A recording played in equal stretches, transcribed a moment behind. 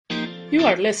You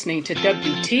are listening to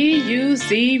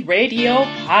WTUZ Radio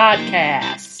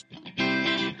Podcast.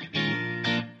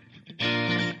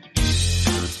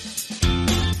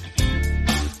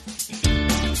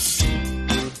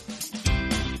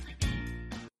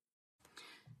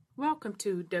 Welcome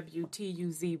to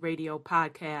WTUZ Radio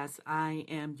Podcast. I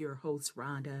am your host,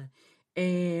 Rhonda.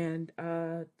 And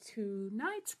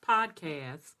tonight's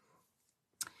podcast,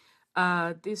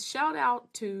 this shout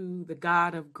out to the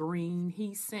God of Green.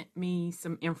 He sent me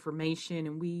some information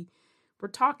and we were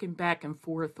talking back and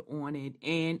forth on it,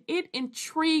 and it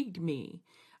intrigued me.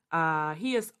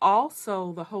 He is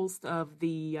also the host of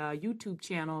the YouTube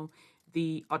channel,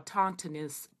 The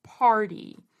Autonomous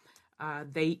Party.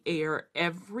 They air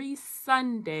every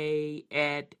Sunday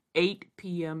at 8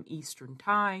 p.m. Eastern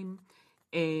Time.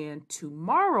 And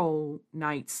tomorrow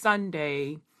night,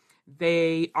 Sunday,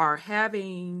 they are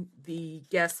having the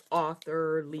guest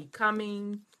author, Lee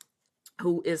Cumming,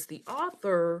 who is the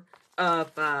author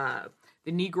of The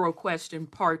Negro Question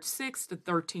Part 6, The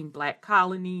 13 Black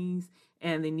Colonies,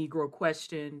 and The Negro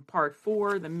Question Part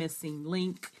 4, The Missing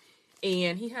Link.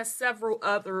 And he has several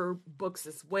other books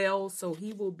as well. So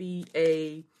he will be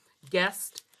a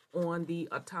guest on the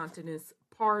Autonomous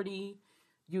Party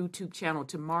YouTube channel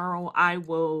tomorrow.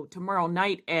 Tomorrow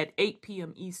night at 8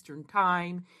 p.m. Eastern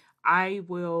Time. I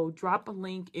will drop a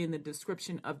link in the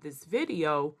description of this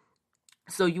video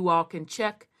so you all can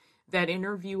check that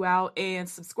interview out and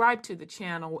subscribe to the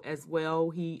channel as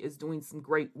well. He is doing some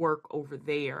great work over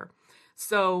there.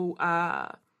 So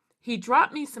he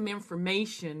dropped me some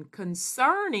information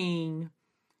concerning,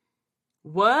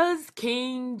 was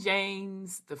King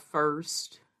James the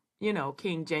First,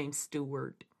 King James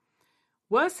Stewart,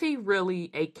 was he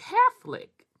really a Catholic?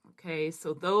 Okay,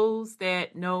 so those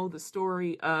that know the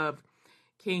story of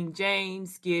King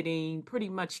James getting pretty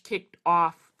much kicked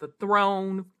off the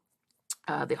throne,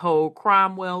 the whole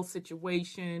Cromwell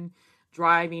situation,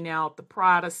 driving out the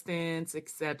Protestants,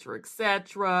 etc.,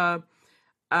 etc.,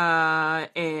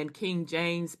 and King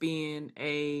James being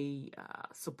a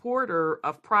supporter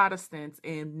of Protestants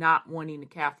and not wanting the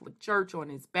Catholic Church on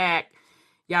his back,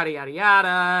 yada, yada,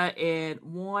 yada, and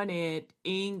wanted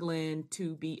England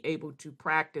to be able to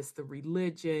practice the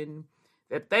religion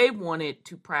that they wanted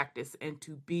to practice and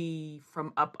to be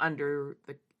from up under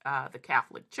the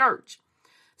Catholic Church.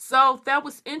 So that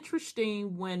was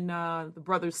interesting when the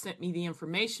brothers sent me the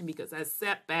information, because I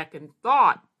sat back and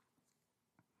thought,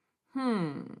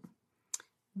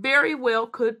 very well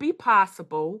could be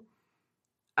possible,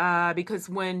 because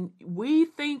when we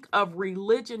think of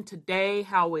religion today,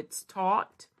 how it's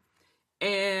taught,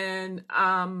 and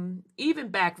even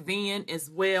back then as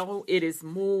well, it is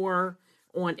more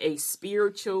on a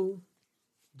spiritual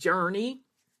journey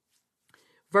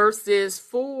versus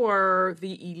for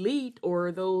the elite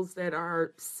or those that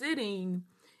are sitting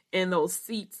in those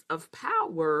seats of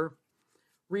power.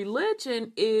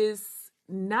 Religion is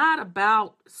not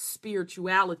about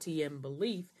spirituality and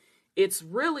belief. It's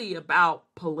really about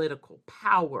political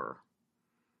power.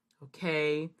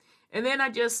 Okay. And then I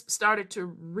just started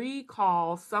to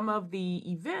recall some of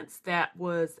the events that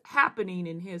was happening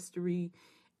in history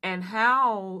and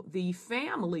how the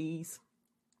families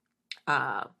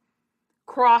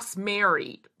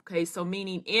cross-married. Okay, so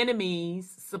meaning enemies,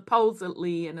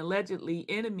 supposedly and allegedly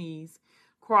enemies,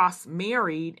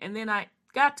 cross-married. And then I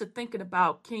got to thinking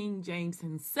about King James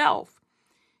himself.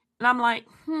 And I'm like,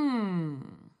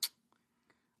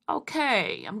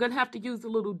 okay, I'm going to have to use a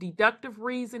little deductive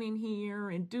reasoning here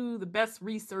and do the best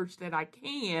research that I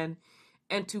can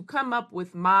and to come up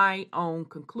with my own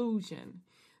conclusion.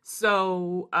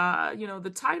 So,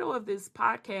 the title of this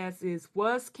podcast is,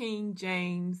 was King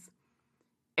James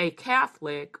a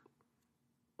Catholic,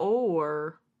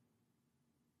 or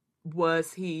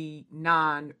was he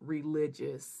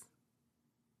non-religious?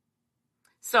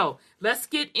 So let's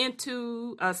get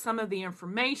into some of the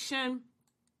information.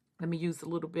 Let me use a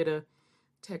little bit of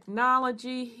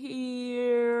technology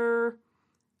here.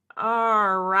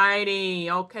 All righty.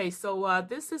 Okay, so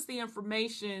this is the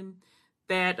information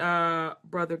that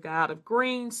Brother God of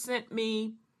Green sent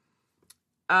me.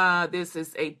 This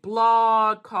is a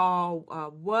blog called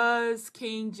Was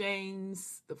King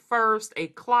James the First a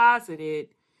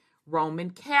Closeted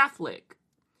Roman Catholic?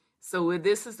 So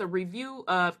this is a review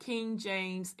of King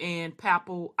James and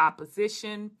Papal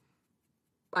Opposition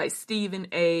by Stephen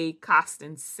A.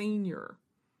 Costin Sr.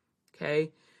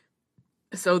 Okay.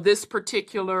 So this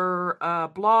particular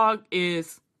blog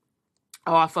is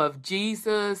off of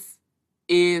Jesus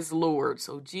is Lord.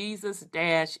 So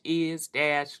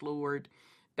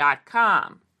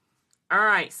Jesus-is-Lord.com. All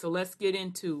right, so let's get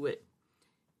into it.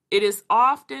 It is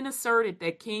often asserted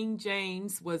that King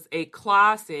James was a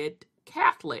closet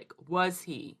Catholic. Was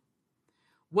he?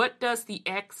 What does the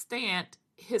extant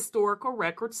historical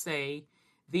record say?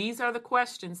 These are the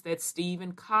questions that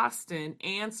Stephen Costin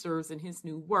answers in his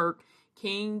new work,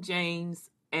 King James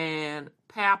and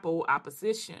Papal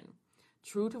Opposition.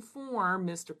 True to form,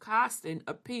 Mr. Costin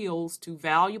appeals to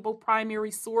valuable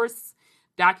primary source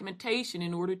documentation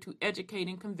in order to educate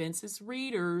and convince his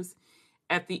readers.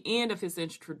 At the end of his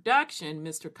introduction,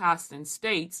 Mr. Costin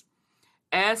states,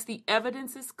 as the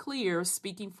evidence is clear,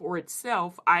 speaking for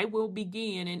itself, I will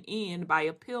begin and end by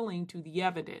appealing to the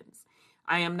evidence.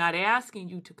 I am not asking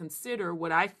you to consider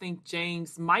what I think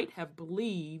James might have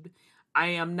believed. I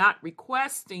am not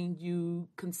requesting you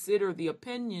consider the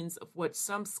opinions of what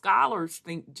some scholars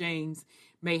think James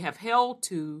may have held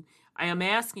to. I am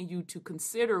asking you to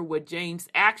consider what James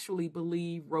actually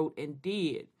believed, wrote, and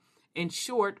did. In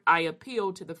short, I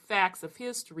appeal to the facts of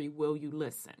history. Will you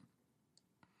listen?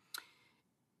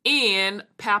 In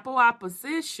Papal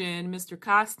Opposition, Mr.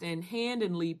 Costin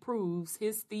handily proves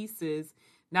his thesis.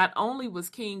 Not only was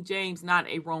King James not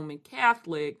a Roman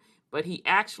Catholic, but he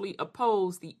actually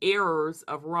opposed the errors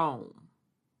of Rome.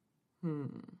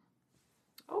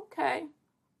 Okay.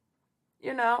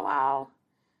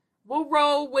 We'll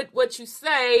roll with what you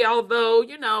say, although,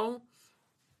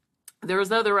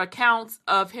 there's other accounts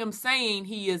of him saying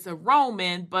he is a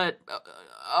Roman, but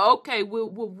okay,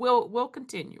 we'll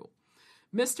continue.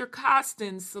 Mr.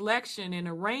 Costin's selection and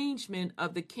arrangement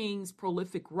of the king's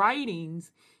prolific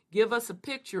writings give us a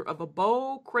picture of a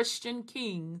bold Christian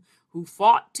king who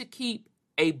fought to keep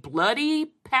a bloody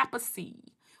papacy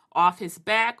off his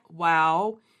back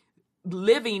while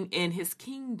living in his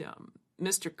kingdom.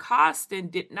 Mr. Costin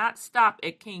did not stop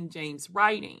at King James'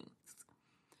 writings.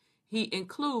 He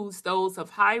includes those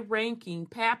of high-ranking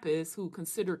papists who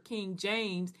consider King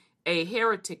James a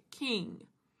heretic king.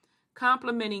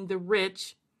 Complementing the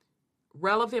rich,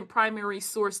 relevant primary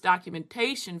source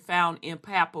documentation found in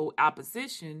Papal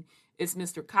Opposition is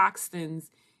Mr.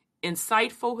 Costin's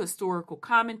insightful historical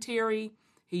commentary.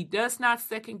 He does not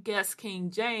second-guess King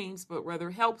James, but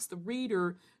rather helps the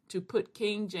reader to put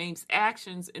King James'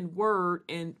 actions and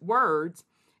words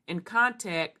in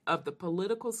context of the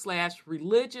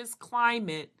political/religious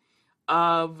climate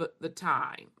of the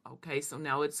time. Okay, so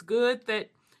now it's good that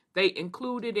they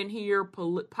included in here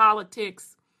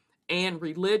politics and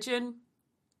religion,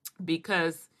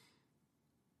 because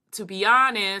to be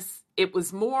honest, it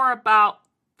was more about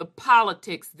the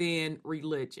politics than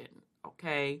religion.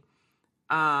 Okay,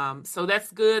 so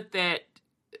that's good that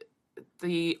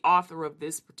the author of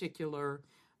this particular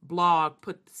blog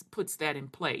puts that in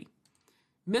play.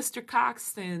 Mr.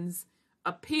 Costin's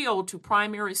appeal to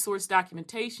primary source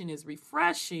documentation is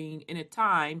refreshing in a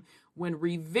time when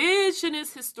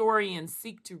revisionist historians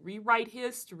seek to rewrite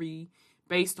history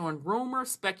based on rumor,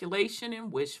 speculation,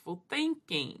 and wishful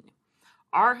thinking.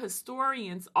 Our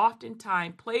historians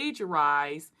oftentimes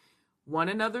plagiarize one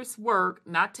another's work,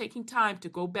 not taking time to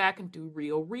go back and do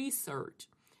real research.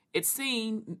 It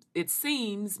seems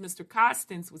Mr.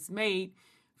 Costin's was made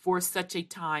for such a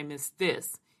time as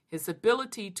this. His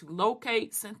ability to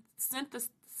locate,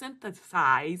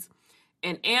 synthesize,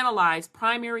 and analyze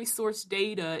primary source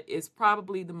data is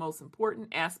probably the most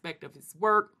important aspect of his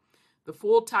work. The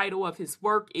full title of his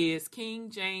work is King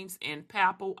James and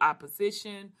Papal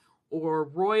Opposition, or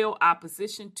Royal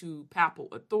Opposition to Papal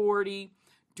Authority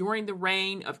during the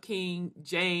reign of King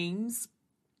James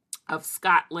of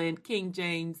Scotland. King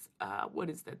James,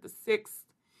 the 6th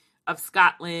of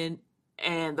Scotland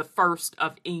and the 1st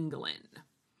of England.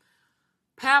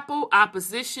 Papal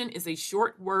Opposition is a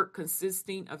short work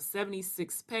consisting of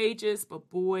 76 pages, but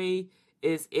boy,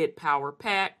 is it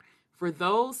power-packed. For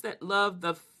those that love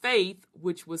the faith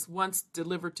which was once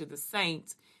delivered to the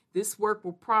saints, this work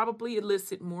will probably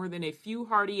elicit more than a few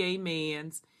hearty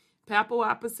amens. Papal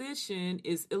Opposition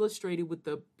is illustrated with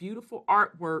the beautiful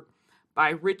artwork by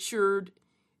Richard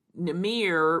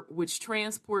Nemir, which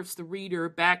transports the reader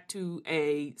back to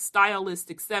a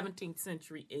stylistic 17th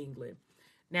century England.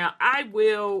 Now, I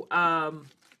will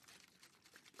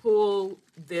pull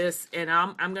this, and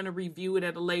I'm going to review it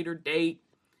at a later date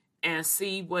and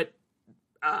see what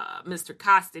Mr.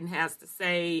 Costin has to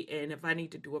say, and if I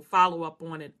need to do a follow-up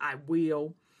on it, I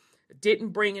will. Didn't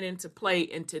bring it into play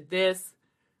into this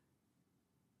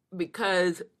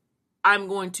because I'm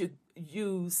going to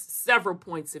use several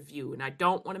points of view, and I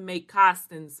don't want to make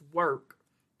Costin's work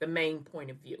the main point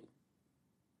of view.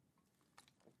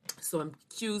 So I'm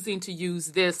choosing to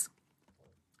use this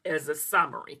as a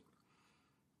summary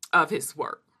of his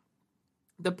work.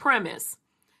 The premise: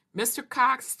 Mr.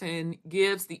 Coxton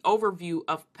gives the overview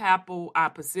of papal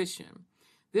opposition.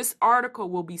 This article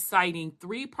will be citing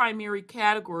three primary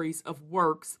categories of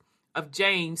works of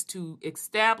James to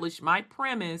establish my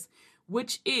premise,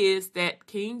 which is that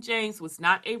King James was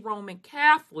not a Roman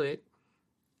Catholic.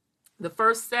 The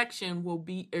first section will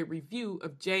be a review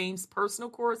of James' personal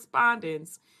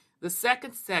correspondence. The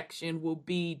second section will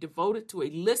be devoted to a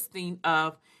listing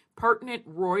of pertinent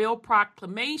royal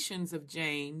proclamations of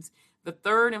James. The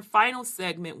third and final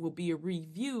segment will be a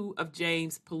review of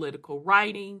James' political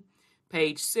writing,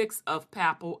 page 6 of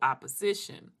Papal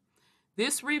Opposition.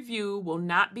 This review will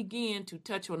not begin to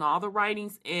touch on all the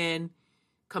writings and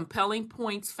compelling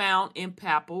points found in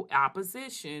Papal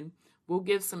Opposition. We'll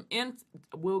give some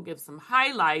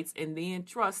highlights and then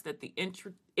trust that the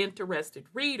interested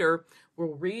reader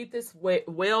will read this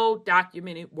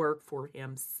well-documented work for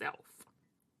himself.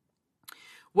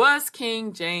 Was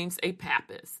King James a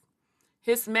papist?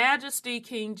 His Majesty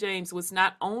King James was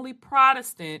not only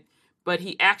Protestant, but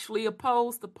he actually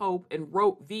opposed the Pope and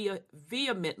wrote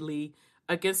vehemently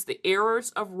against the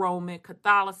errors of Roman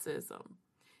Catholicism.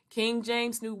 King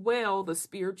James knew well the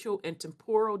spiritual and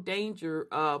temporal danger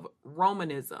of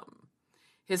Romanism.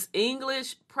 His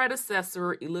English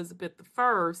predecessor, Elizabeth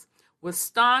I, was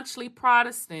staunchly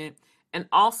Protestant and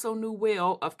also knew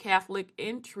well of Catholic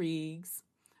intrigues,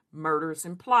 murders,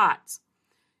 and plots.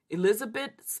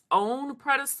 Elizabeth's own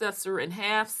predecessor and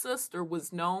half-sister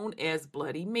was known as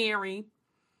Bloody Mary.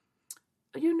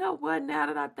 You know what, now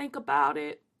that I think about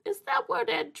it, is that where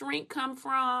that drink come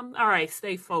from? All right,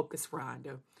 stay focused,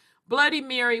 Rhonda. Bloody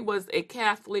Mary was a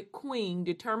Catholic queen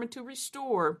determined to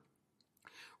restore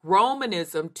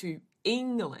Romanism to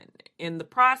England. In the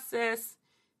process,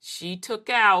 she took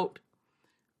out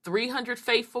 300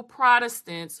 faithful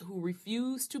Protestants who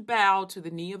refused to bow to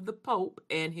the knee of the Pope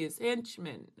and his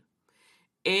henchmen.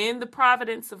 In the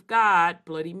providence of God,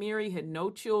 Bloody Mary had no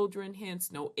children,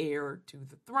 hence no heir to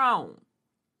the throne.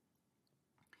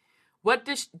 What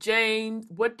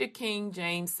did King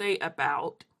James say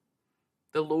about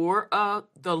the lore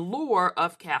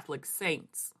of Catholic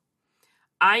saints?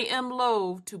 I am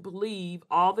loath to believe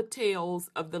all the tales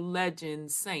of the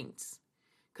legend saints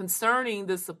concerning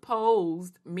the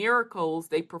supposed miracles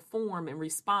they perform in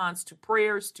response to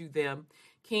prayers to them.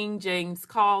 King James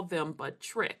called them but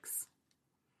tricks.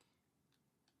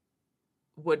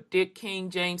 What did King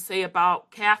James say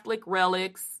about Catholic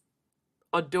relics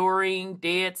adoring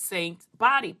dead saints'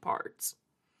 body parts?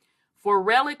 For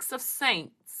relics of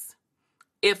saints,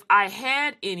 if I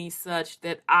had any such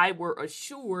that I were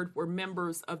assured were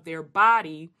members of their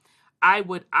body, I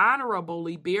would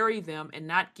honorably bury them and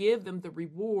not give them the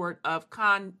reward of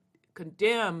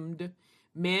condemned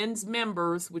men's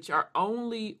members, which are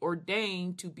only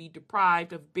ordained to be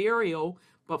deprived of burial,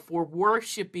 but for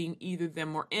worshiping either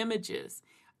them or images.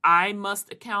 I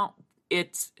must account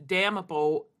it's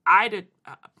damnable idol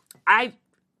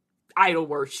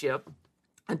worship,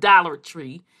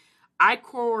 idolatry. I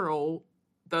quarrel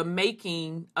the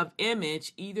making of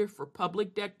image either for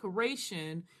public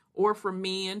decoration or for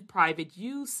men private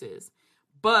uses,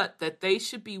 but that they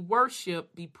should be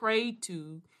worshipped, be prayed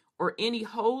to, or any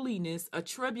holiness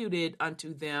attributed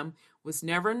unto them was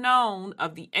never known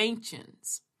of the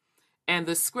ancients. And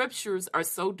the scriptures are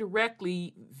so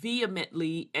directly,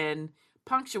 vehemently, and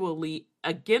punctually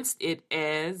against it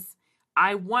as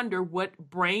I wonder what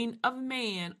brain of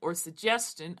man or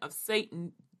suggestion of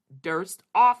Satan durst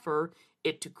offer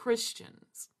it to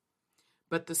Christians.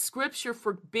 But the scripture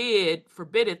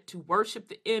forbiddeth to worship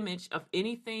the image of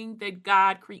anything that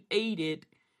God created.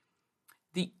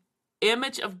 The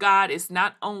image of God is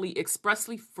not only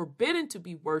expressly forbidden to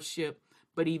be worshipped,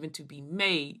 but even to be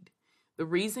made. The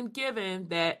reason given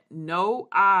that no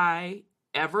eye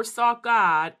ever saw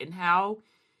God, and how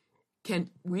can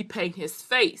we paint his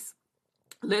face?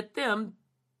 Let them,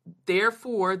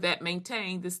 therefore, that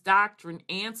maintain this doctrine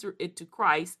answer it to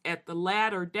Christ at the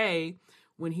latter day,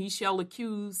 when he shall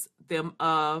accuse them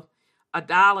of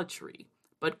idolatry.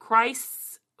 But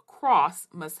Christ's cross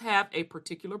must have a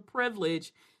particular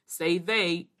privilege, say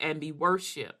they, and be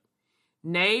worshipped.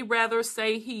 Nay, rather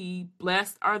say he,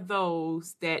 blessed are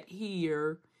those that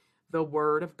hear the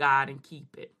word of God and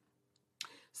keep it.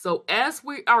 So as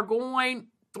we are going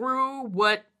through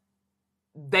what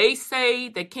they say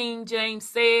that King James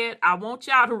said, I want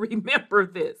y'all to remember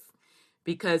this,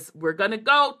 because we're going to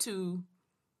go to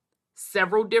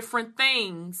several different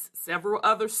things, several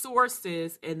other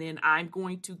sources, and then I'm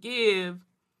going to give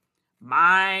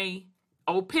my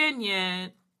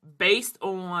opinion based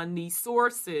on these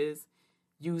sources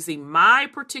using my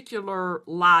particular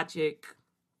logic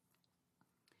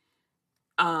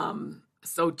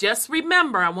So just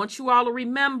remember, I want you all to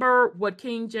remember what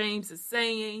King James is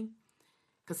saying,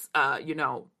 because,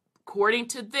 according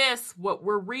to this, what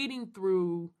we're reading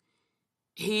through,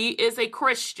 he is a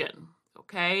Christian,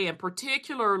 okay? And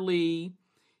particularly,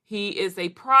 he is a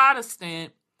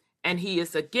Protestant, and he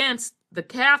is against the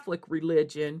Catholic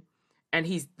religion, and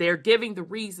they're giving the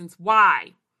reasons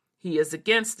why he is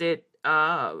against it,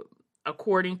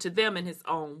 according to them in his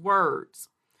own words.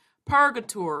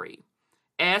 Purgatory.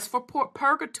 As for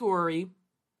purgatory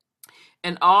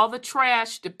and all the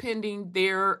trash depending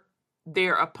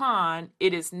thereupon,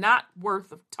 it is not worth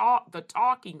the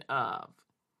talking of.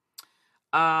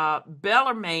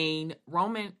 Bellarmine,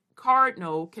 Roman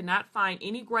cardinal, cannot find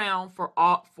any ground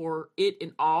for it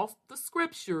in all the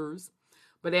scriptures.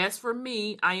 But as for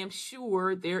me, I am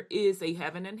sure there is a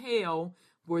heaven and hell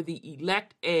for the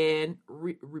elect and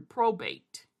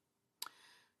reprobate.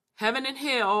 Heaven and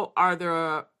hell are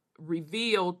the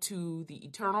revealed to the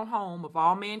eternal home of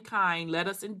all mankind. Let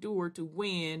us endure to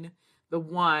win the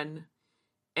one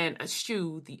and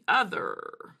eschew the other.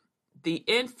 The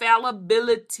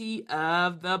infallibility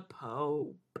of the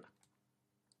Pope.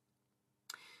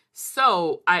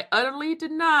 So I utterly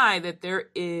deny that there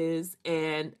is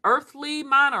an earthly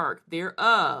monarch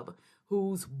thereof,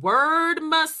 whose word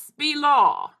must be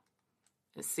law.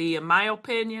 And see, in my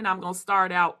opinion, I'm going to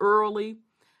start out early.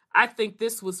 I think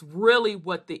this was really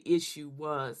what the issue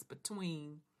was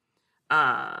between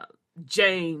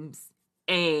James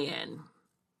and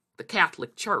the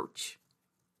Catholic Church.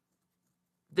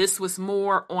 This was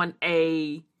more on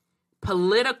a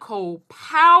political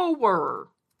power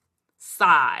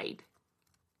side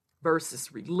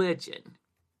versus religion.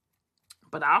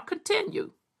 But I'll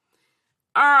continue.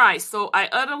 All right, so I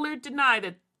utterly deny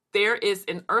that there is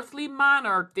an earthly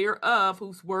monarch thereof,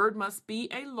 whose word must be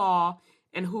a law,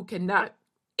 and who cannot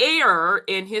err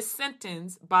in his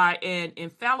sentence by an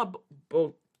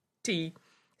infallibility,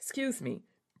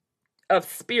 of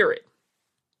spirit.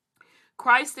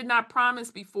 Christ did not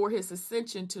promise before his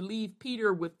ascension to leave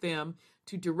Peter with them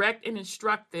to direct and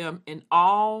instruct them in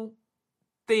all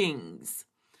things,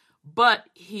 but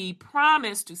he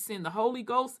promised to send the Holy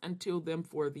Ghost unto them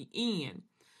for the end.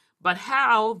 But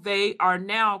how they are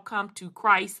now come to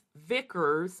Christ's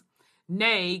vicars,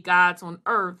 nay, gods on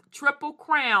earth, triple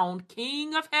crowned,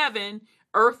 King of heaven,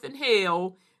 earth, and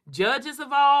hell, judges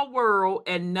of all world,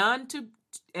 and none to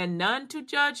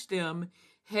judge them,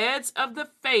 heads of the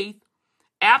faith,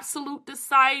 absolute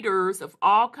deciders of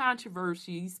all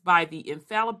controversies by the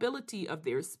infallibility of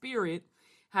their spirit,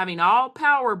 having all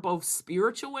power, both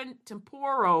spiritual and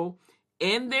temporal,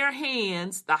 in their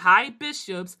hands, the high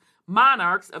bishops,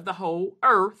 monarchs of the whole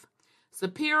earth,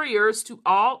 superiors to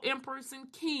all emperors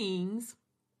and kings.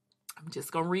 I'm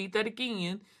just going to read that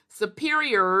again.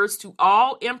 Superiors to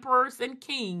all emperors and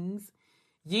kings,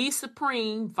 ye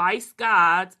supreme vice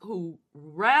gods, who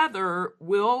rather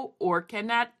will or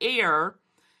cannot err.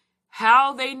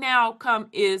 How they now come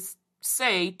is,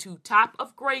 say, to top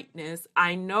of greatness,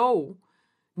 I know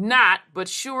not, but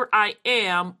sure I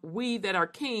am, we that are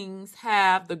kings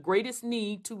have the greatest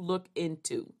need to look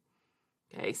into.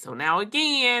 Okay, so now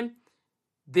again,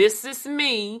 this is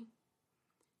me,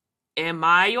 in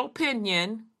my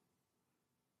opinion,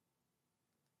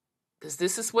 because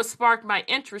this is what sparked my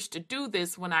interest to do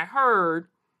this when I heard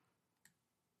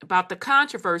about the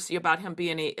controversy about him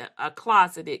being a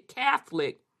closeted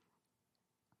Catholic.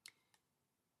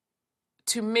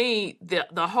 To me,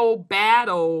 the whole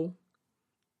battle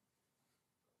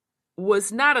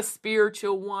was not a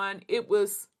spiritual one. It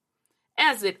was,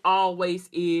 as it always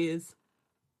is,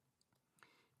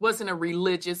 wasn't a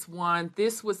religious one.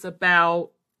 This was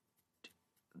about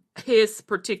his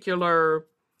particular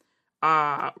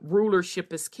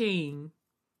rulership as king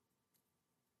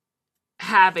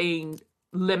having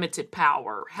limited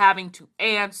power, having to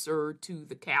answer to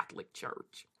the Catholic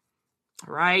Church.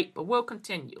 All right, but we'll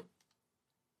continue.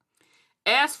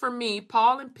 As for me,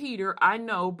 Paul and Peter, I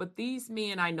know, but these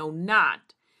men I know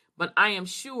not. But I am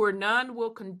sure none will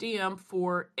condemn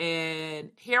for an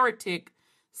heretic,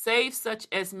 save such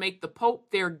as make the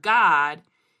Pope their God,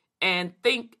 and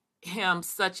think him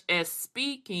such a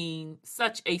speaking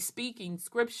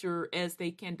scripture as they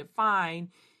can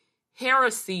define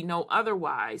heresy no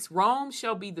otherwise. Rome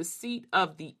shall be the seat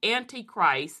of the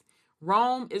Antichrist.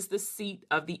 Rome is the seat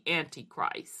of the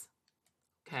Antichrist.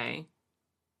 Okay.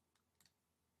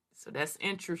 So that's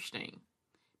interesting,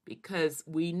 because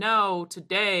we know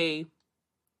today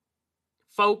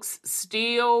folks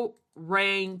still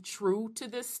reign true to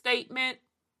this statement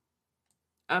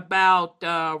about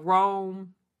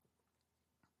Rome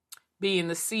being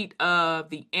the seat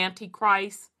of the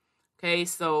Antichrist. Okay,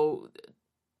 so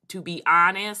to be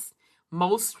honest,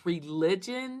 most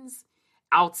religions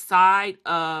outside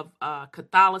of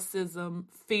Catholicism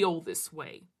feel this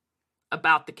way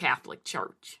about the Catholic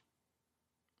Church.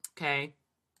 Okay.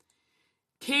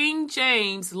 King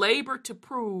James labored to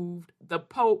prove the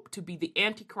Pope to be the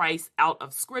Antichrist out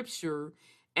of Scripture,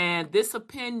 and this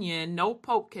opinion no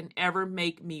Pope can ever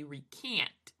make me recant.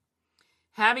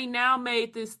 Having now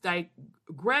made this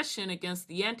digression against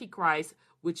the Antichrist,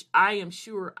 which I am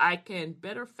sure I can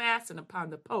better fasten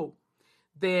upon the Pope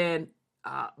than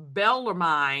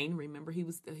Bellarmine, remember he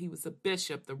was a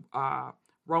bishop, the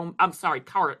Romanist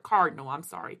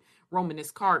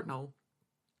cardinal,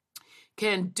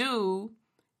 can do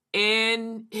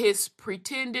in his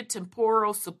pretended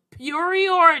temporal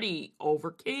superiority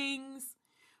over kings.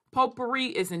 Popery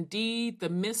is indeed the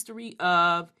mystery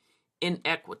of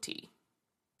inequity.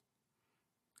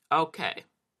 Okay.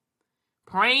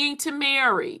 Praying to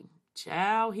Mary.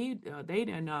 Child, they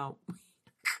didn't know.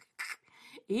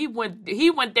 He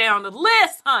went down the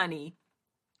list, honey.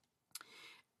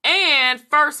 And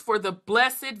first for the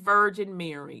Blessed Virgin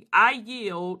Mary, I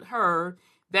yield her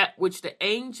that which the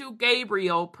angel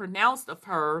Gabriel pronounced of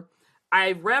her.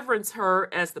 I reverence her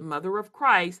as the mother of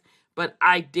Christ, but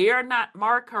I dare not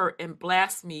mark her in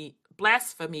blasphemy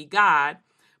God,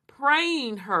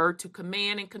 praying her to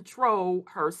command and control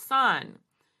her Son,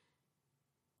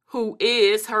 who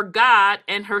is her God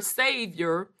and her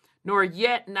Savior, nor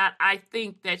yet not I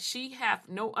think that she hath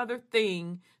no other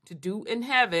thing to do in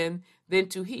heaven than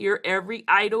to hear every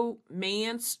idle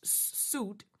man's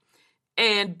suit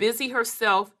and busy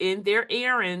herself in their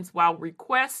errands while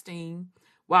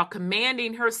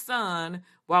commanding her Son,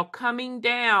 while coming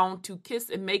down to kiss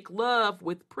and make love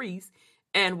with priests,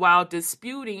 and while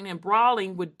disputing and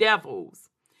brawling with devils.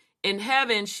 In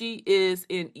heaven she is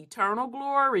in eternal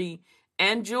glory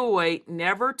and joy,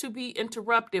 never to be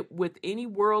interrupted with any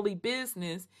worldly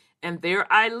business, and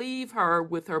there I leave her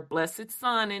with her blessed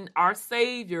Son and our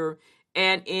Savior,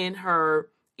 and in her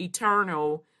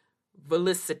eternal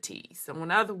felicity. So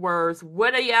in other words,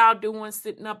 what are y'all doing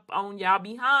sitting up on y'all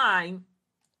behind,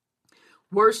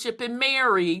 worshiping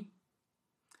Mary,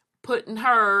 putting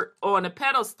her on a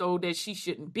pedestal that she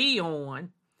shouldn't be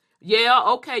on? Yeah,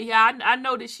 okay, yeah, I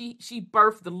know that she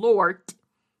birthed the Lord.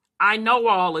 I know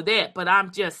all of that, but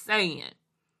I'm just saying,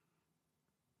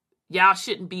 y'all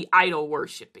shouldn't be idol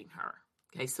worshiping her.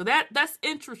 Okay, so that's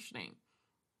interesting.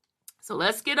 So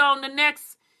let's get on the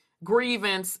next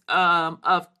grievance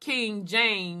of King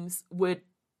James with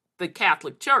the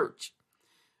Catholic Church.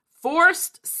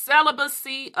 Forced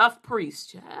celibacy of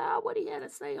priests. What do you have to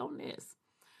say on this?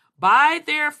 By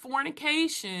their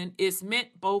fornication is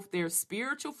meant both their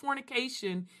spiritual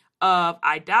fornication of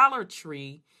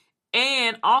idolatry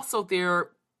and also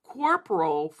their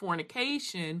corporal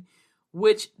fornication,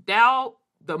 which thou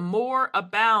the more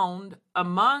abound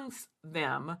amongst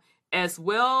them, as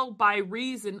well by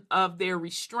reason of their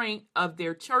restraint of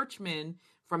their churchmen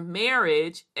from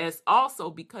marriage, as also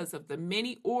because of the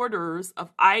many orders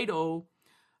of idle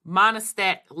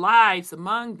monastic lives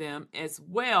among them, as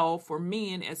well for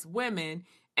men as women,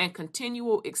 and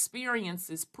continual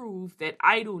experiences prove that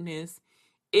idleness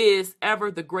is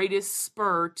ever the greatest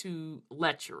spur to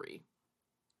lechery.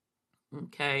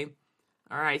 Okay.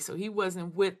 All right. So he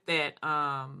wasn't with that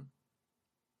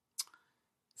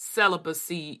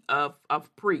celibacy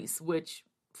of priests, which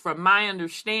from my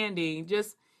understanding,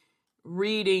 just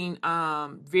reading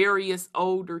various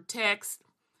older texts,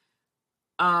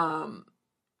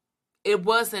 it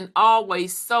wasn't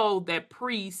always so that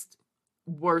priests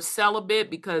were celibate,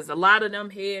 because a lot of them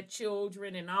had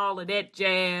children and all of that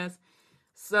jazz.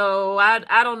 So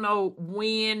I don't know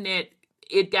when that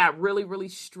it got really, really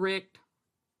strict,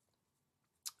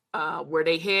 where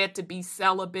they had to be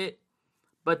celibate.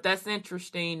 But that's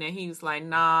interesting that he was like,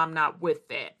 nah, I'm not with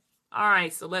that. All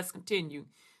right, so let's continue.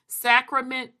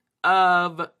 Sacrament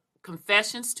of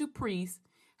confessions to priests,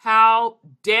 how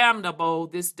damnable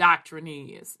this doctrine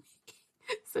is.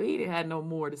 So he didn't have no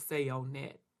more to say on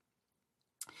that.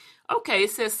 Okay,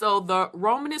 it says, so the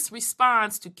Romanist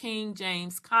responds to King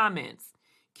James' comments.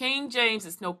 King James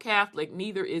is no Catholic,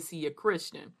 neither is he a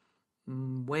Christian.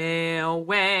 Well,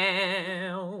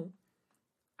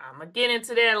 I'm going to get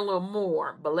into that a little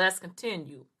more, but let's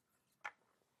continue.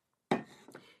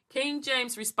 King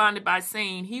James responded by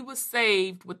saying he was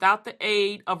saved without the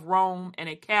aid of Rome and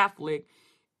a Catholic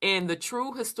in the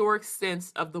true historic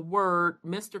sense of the word.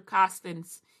 Mr.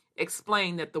 Costans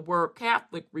explained that the word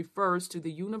Catholic refers to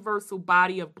the universal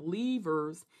body of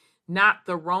believers, not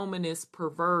the Romanist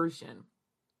perversion.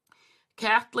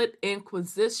 Catholic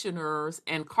inquisitioners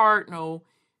and Cardinal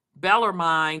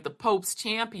Bellarmine, the Pope's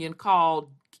champion, called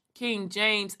King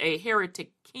James a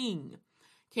heretic king.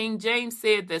 King James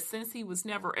said that since he was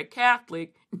never a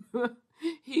Catholic,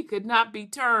 he could not be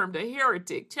termed a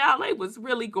heretic. Child, they was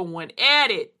really going at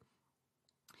it.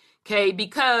 Okay,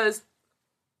 because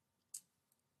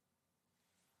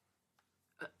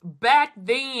back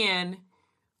then,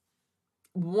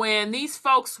 when these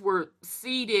folks were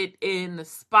seated in the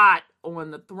spot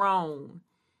on the throne,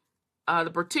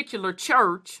 the particular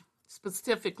church,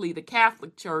 specifically the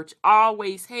Catholic Church,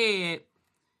 always had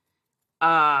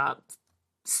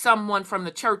someone from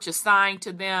the church assigned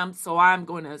to them. So I'm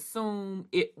going to assume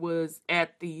it was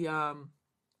at the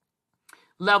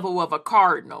level of a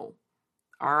cardinal.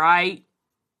 All right.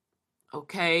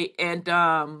 Okay. And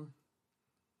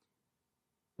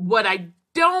what I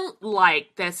don't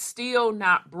like that's still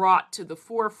not brought to the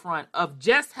forefront of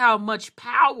just how much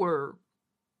power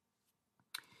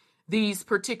these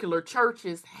particular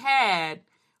churches had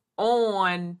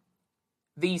on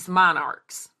these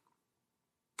monarchs.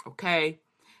 Okay.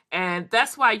 And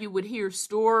that's why you would hear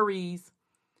stories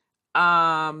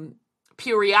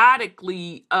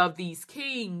periodically of these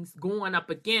kings going up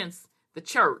against the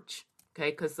church.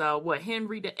 Okay. Because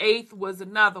Henry VIII was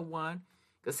another one,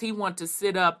 because he wanted to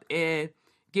sit up and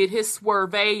get his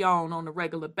swerve on a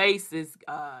regular basis,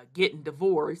 getting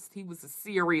divorced. He was a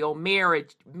serial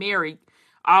married,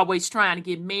 always trying to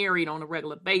get married on a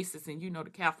regular basis. And the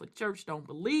Catholic Church don't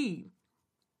believe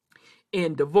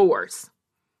in divorce.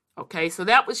 Okay, so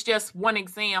that was just one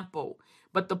example.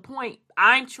 But the point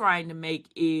I'm trying to make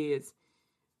is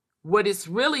what is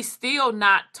really still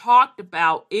not talked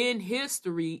about in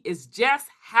history is just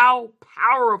how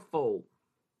powerful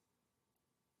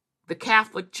the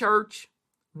Catholic Church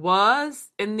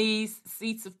was in these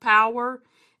seats of power.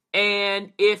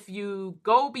 And if you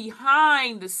go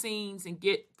behind the scenes and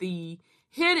get the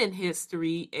hidden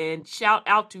history, and shout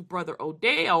out to Brother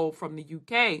Odell from the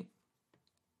UK,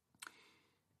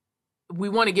 we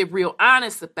want to get real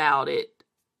honest about it.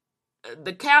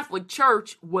 The Catholic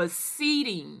Church was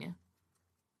seating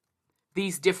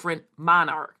these different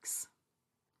monarchs.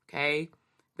 Okay?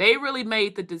 They really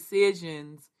made the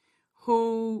decisions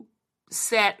who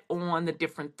sat on the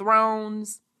different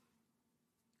thrones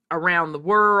around the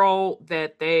world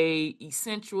that they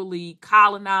essentially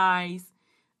colonized.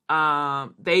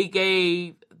 They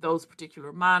gave those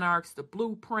particular monarchs the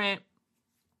blueprint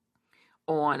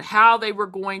on how they were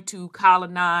going to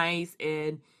colonize,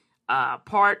 and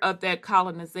part of that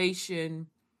colonization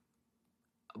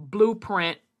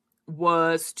blueprint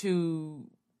was to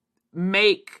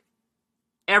make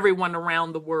everyone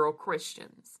around the world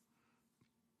Christians.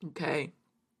 Okay.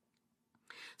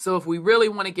 So if we really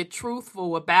want to get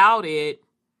truthful about it,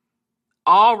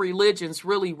 all religions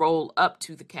really roll up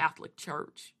to the Catholic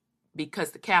Church,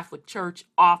 because the Catholic Church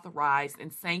authorized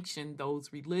and sanctioned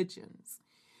those religions.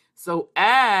 So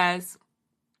as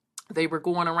they were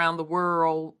going around the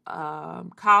world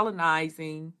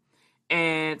colonizing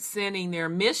and sending their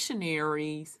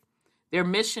missionaries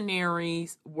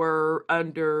were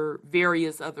under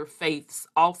various other faiths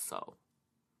also.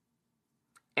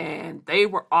 And they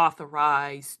were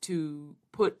authorized to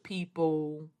put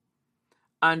people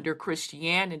under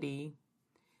Christianity.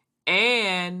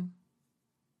 And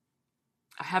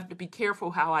I have to be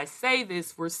careful how I say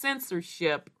this for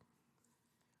censorship,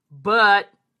 but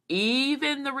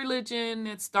even the religion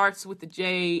that starts with a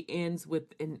J, ends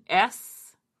with an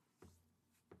S,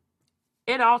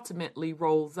 it ultimately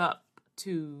rolls up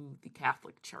to the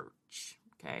Catholic Church.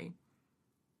 Okay.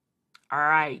 All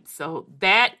right, so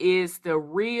that is the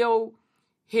real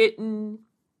hidden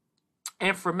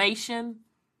information.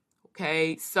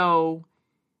 Okay, so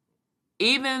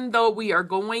even though we are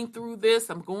going through this,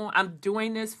 I'm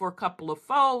doing this for a couple of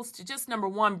folks to just, number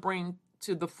one, bring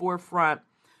to the forefront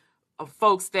of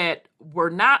folks that were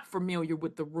not familiar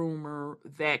with the rumor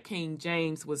that King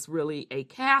James was really a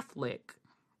Catholic.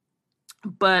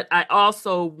 But I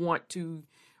also want to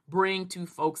bring to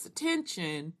folks'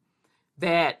 attention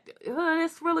that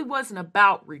this really wasn't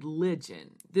about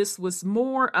religion. This was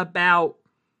more about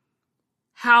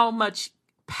how much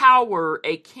power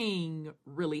a king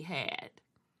really had.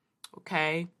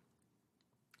 Okay?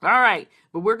 All right.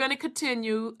 But we're going to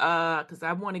continue because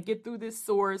I want to get through this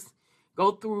source,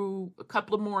 go through a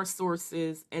couple of more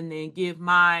sources, and then give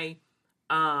my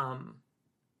humble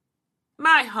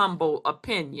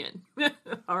opinion.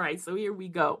 All right. So here we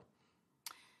go.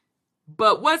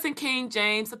 But wasn't King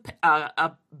James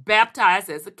baptized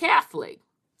as a Catholic?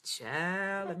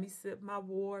 Child, let me sip my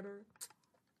water.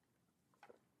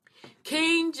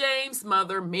 King James'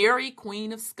 mother, Mary,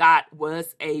 Queen of Scots,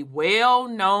 was a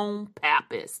well-known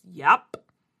papist. Yup.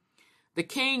 The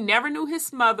king never knew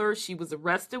his mother. She was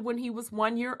arrested when he was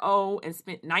 1 year old and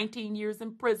spent 19 years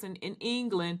in prison in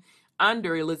England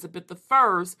under Elizabeth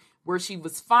I, where she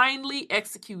was finally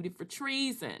executed for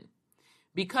treason.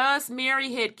 Because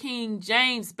Mary had King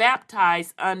James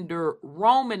baptized under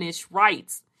Romanish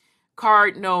rites,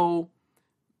 Cardinal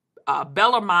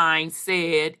Bellarmine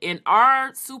said, in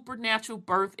our supernatural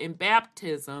birth and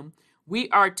baptism, we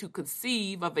are to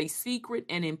conceive of a secret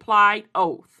and implied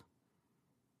oath.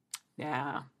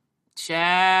 Now,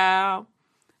 child,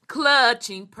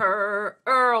 clutching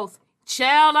pearls.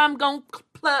 Child, I'm going to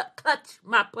clutch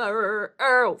my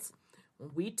pearls.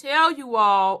 When we tell you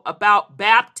all about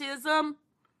baptism,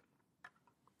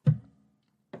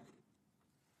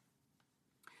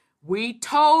 we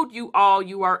told you all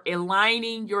you are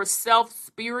aligning yourself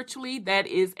spiritually. That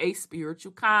is a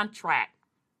spiritual contract.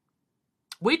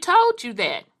 We told you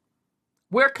that.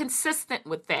 We're consistent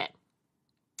with that.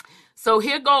 So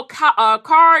here go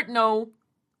Cardinal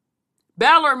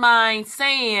Bellarmine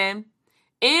saying,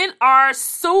 in our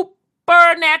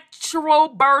supernatural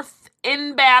birth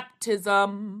in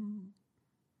baptism,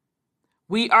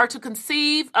 we are to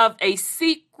conceive of a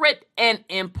secret and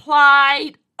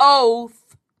implied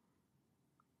oath,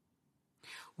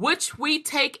 which we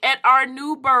take at our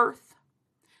new birth,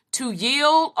 to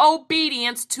yield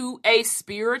obedience to a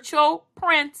spiritual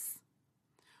prince,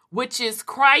 which is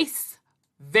Christ's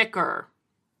vicar.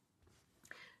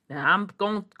 Now I'm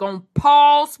going to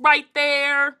pause right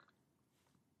there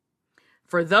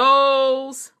for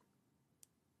those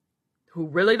who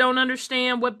really don't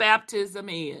understand what baptism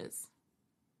is.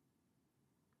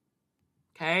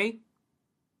 Okay?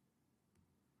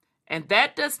 And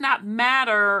that does not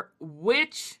matter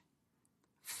which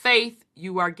faith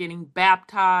you are getting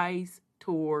baptized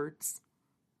towards.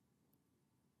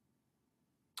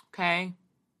 Okay?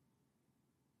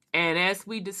 And as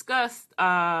we discussed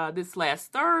this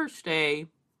last Thursday,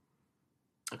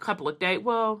 a couple days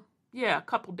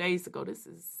ago, this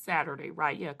is Saturday,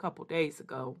 right? Yeah, a couple days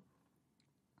ago,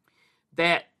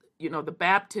 that, the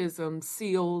baptism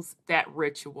seals that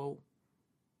ritual.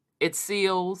 It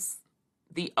seals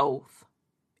the oath.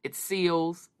 It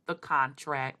seals the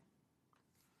contract.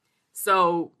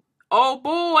 So, oh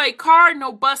boy,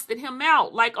 Cardinal busted him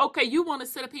out. Like, okay, you want to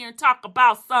sit up here and talk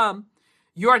about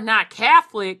you're not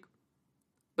Catholic,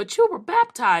 but you were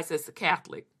baptized as a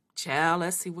Catholic. Child,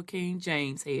 let's see what King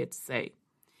James had to say.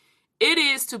 It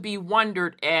is to be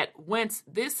wondered at whence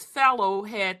this fellow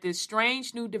had this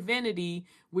strange new divinity,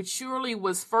 which surely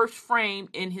was first framed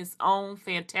in his own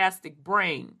fantastic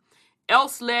brain.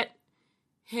 Else let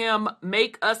him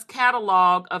make us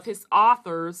catalog of his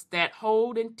authors that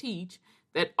hold and teach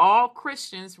that all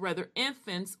Christians, whether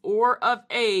infants or of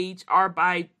age, are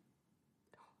by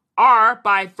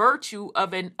virtue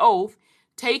of an oath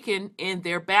taken in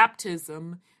their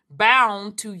baptism,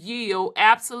 bound to yield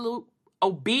absolute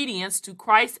obedience to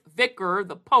Christ's vicar,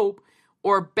 the Pope,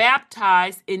 or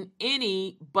baptized in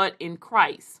any but in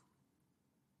Christ.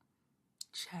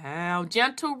 Child,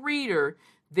 gentle reader,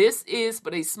 this is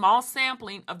but a small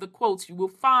sampling of the quotes you will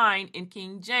find in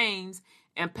King James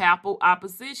and papal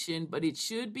opposition, but it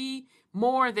should be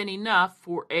more than enough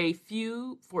for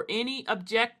any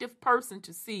objective person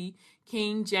to see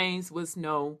King James was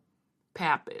no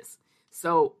papist.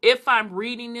 So if I'm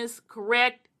reading this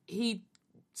correct,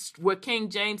 what King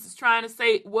James is trying to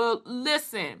say, well,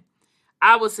 listen,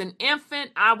 I was an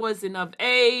infant, I wasn't of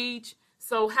age,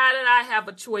 so how did I have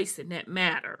a choice in that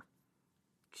matter?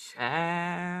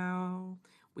 Child,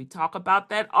 we talk about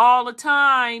that all the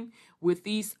time with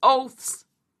these oaths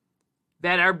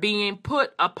that are being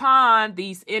put upon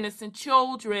these innocent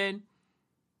children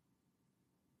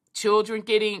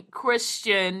getting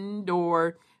christened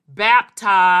or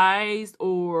baptized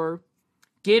or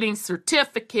getting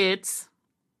certificates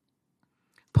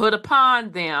put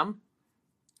upon them.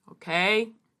 Okay,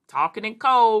 talking in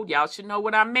code, y'all should know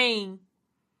what I mean.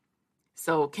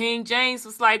 So King James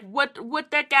was like,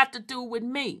 what that got to do with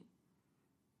me?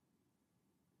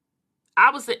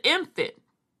 I was an infant.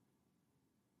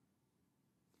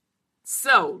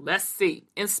 So let's see.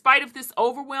 In spite of this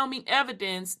overwhelming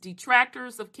evidence,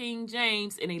 detractors of King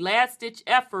James, in a last-ditch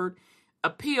effort,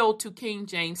 appealed to King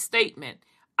James' statement,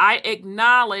 I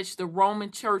acknowledge the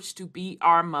Roman Church to be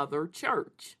our mother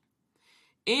church.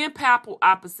 In papal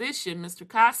opposition, Mr.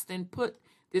 Costin put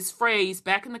this phrase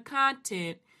back in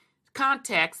the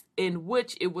context in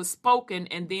which it was spoken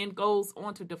and then goes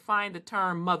on to define the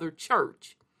term mother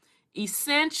church.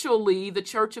 Essentially, the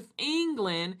Church of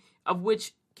England, of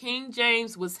which King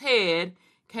James was head,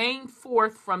 came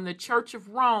forth from the Church of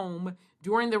Rome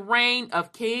during the reign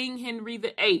of King Henry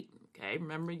VIII. Okay,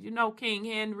 remember, King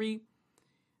Henry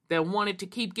that wanted to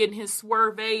keep getting his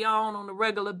swerve on a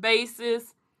regular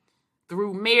basis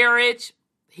through marriage.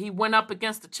 He went up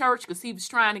against the church because he was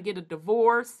trying to get a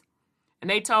divorce. And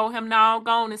they told him, no,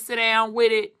 go on and sit down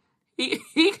with it.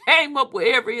 He came up with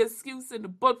every excuse in the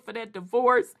book for that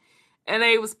divorce. And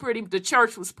the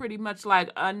church was pretty much like,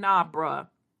 nah, bruh,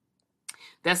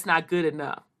 that's not good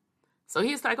enough. So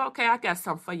he's like, okay, I got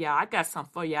something for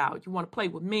y'all. You want to play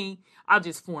with me? I'll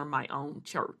just form my own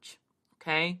church.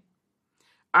 Okay.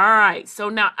 All right. So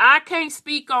now I can't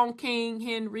speak on King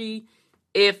Henry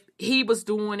if he was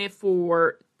doing it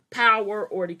for power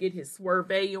or to get his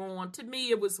swerve on. To me,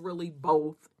 it was really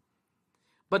both.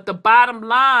 But the bottom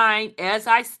line, as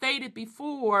I stated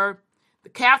before, the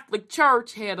Catholic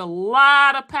Church had a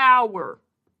lot of power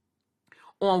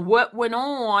on what went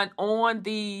on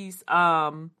these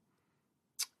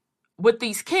with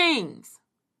these kings.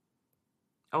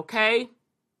 Okay?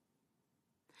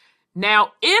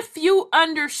 Now, if you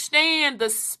understand the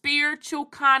spiritual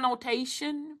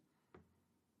connotation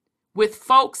with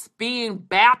folks being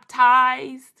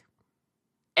baptized,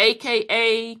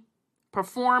 aka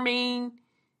performing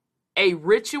a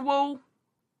ritual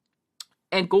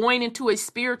and going into a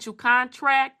spiritual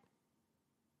contract,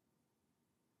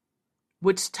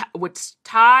 which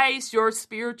ties your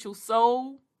spiritual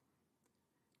soul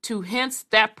to hence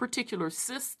that particular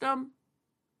system,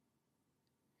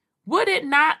 would it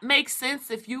not make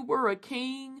sense if you were a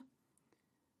king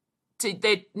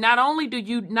that not only do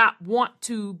you not want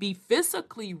to be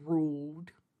physically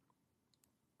ruled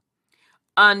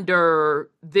under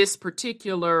this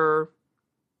particular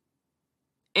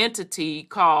entity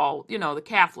called, the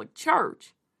Catholic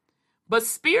Church, but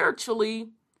spiritually,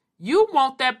 you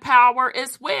want that power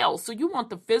as well. So you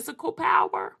want the physical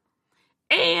power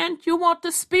and you want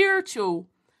the spiritual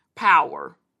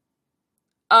power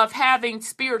of having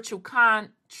spiritual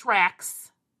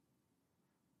contracts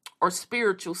or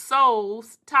spiritual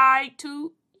souls tied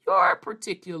to your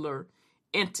particular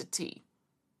entity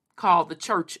called the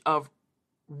Church of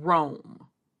Rome,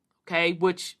 okay,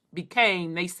 which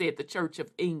became, they said, the Church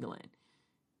of England.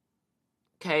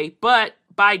 Okay, but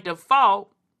by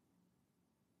default,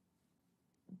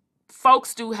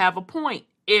 folks do have a point.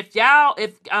 If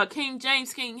King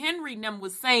James, King Henry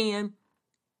was saying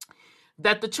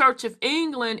that the Church of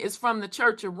England is from the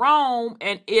Church of Rome,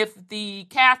 and if the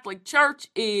Catholic Church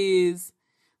is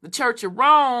the Church of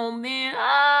Rome, then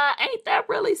ain't that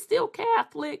really still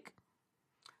Catholic?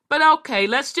 But okay,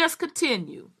 let's just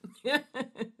continue.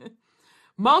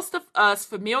 Most of us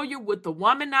familiar with the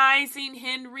womanizing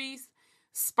Henry's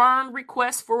spurned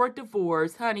request for a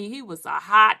divorce, honey, he was a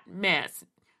hot mess,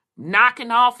 knocking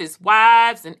off his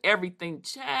wives and everything,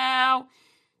 child.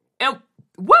 And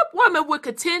what woman would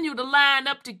continue to line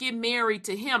up to get married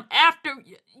to him after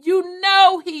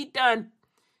he done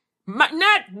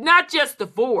not just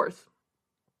divorce,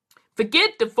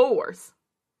 forget divorce,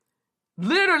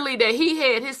 literally that he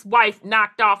had his wife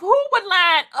knocked off? Who would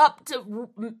line up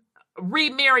to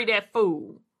remarry that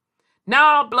fool?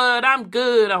 No, blood, I'm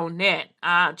good on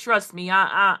that. Trust me,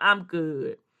 I'm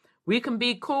good. We can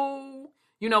be cool,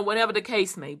 whatever the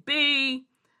case may be.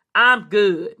 I'm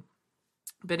good.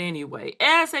 But anyway,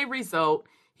 as a result,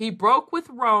 he broke with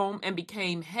Rome and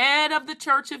became head of the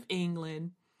Church of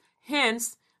England.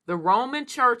 Hence, the Roman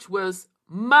Church was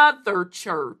mother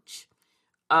church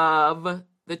of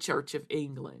the Church of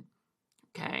England.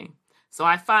 Okay, so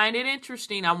I find it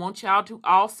interesting. I want y'all to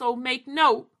also make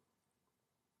note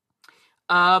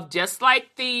of, just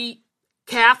like the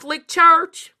Catholic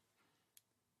Church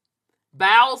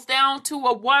bows down to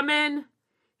a woman,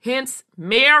 hence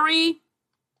Mary.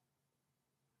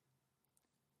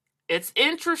 It's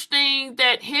interesting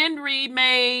that Henry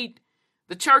made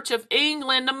the Church of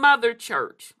England the mother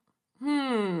church.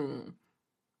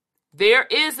 There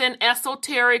is an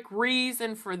esoteric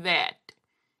reason for that.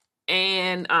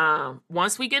 And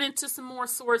once we get into some more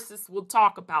sources, we'll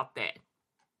talk about that.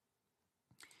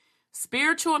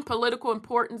 Spiritual and political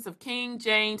importance of King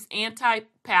James'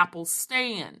 anti-papal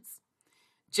stance.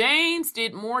 James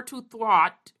did more to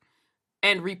thwart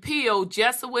and repel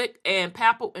Jesuit and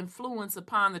papal influence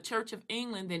upon the Church of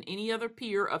England than any other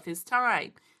peer of his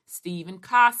time, Stephen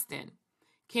Costin.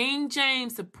 King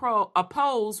James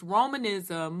opposed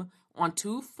Romanism on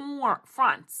two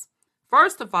fronts.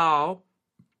 First of all,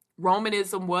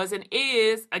 Romanism was and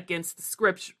is against the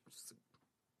scriptures.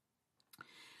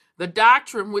 The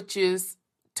doctrine which is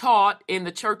taught in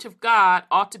the Church of God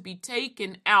ought to be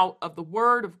taken out of the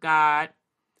Word of God.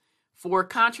 For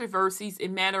controversies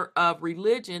in matter of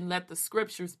religion, let the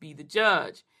scriptures be the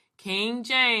judge. King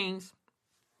James,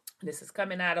 this is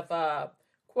coming out of a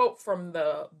quote from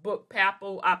the book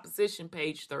Papal Opposition,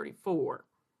 page 34.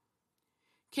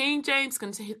 King James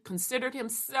considered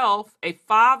himself a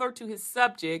father to his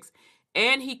subjects,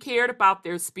 and he cared about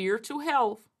their spiritual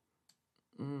health.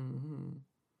 Mm-hmm.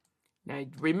 Now,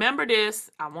 remember this.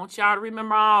 I want y'all to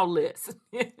remember all this.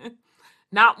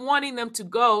 Not wanting them to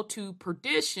go to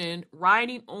perdition,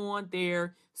 writing on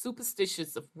their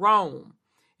superstitions of Rome.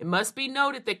 It must be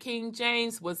noted that King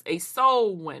James was a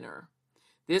soul winner.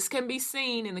 This can be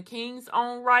seen in the king's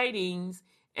own writings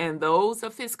and those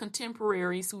of his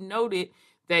contemporaries who noted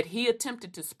that he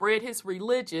attempted to spread his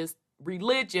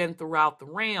religion throughout the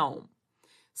realm.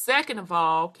 Second of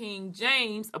all, King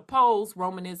James opposed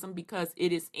Romanism because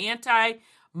it is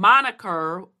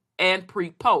anti-monarcher and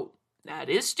pre-pope. Now,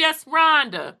 this just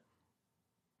Rhonda.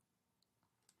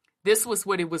 This was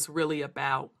what it was really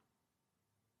about.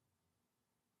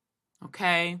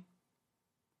 Okay?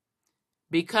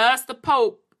 Because the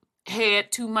Pope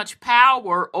had too much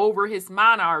power over his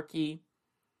monarchy,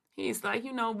 he's like,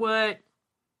 you know what?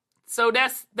 So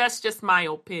that's just my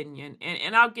opinion,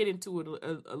 and I'll get into it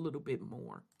a little bit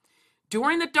more.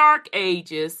 During the Dark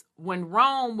Ages, when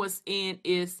Rome was in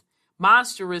its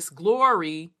monstrous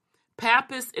glory,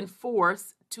 papists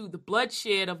enforced to the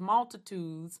bloodshed of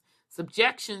multitudes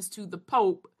subjections to the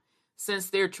Pope, since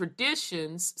their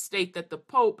traditions state that the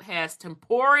Pope has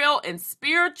temporal and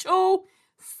spiritual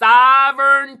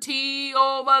sovereignty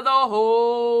over the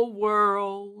whole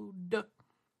world.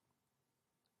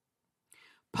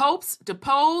 Popes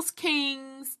deposed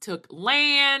kings, took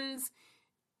lands,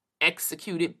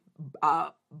 executed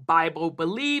Bible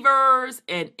believers,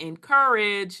 and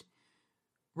encouraged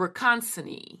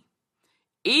reconsony,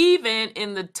 even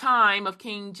in the time of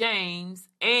King James,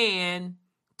 and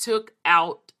took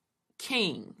out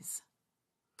kings.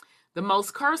 The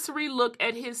most cursory look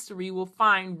at history will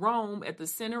find Rome at the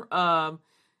center of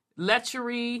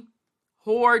lechery,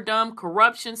 whoredom,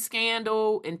 corruption,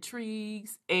 scandal,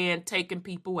 intrigues, and taking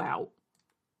people out.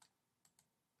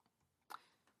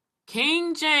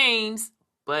 King James,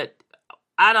 but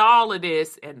out of all of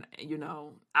this, and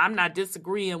I'm not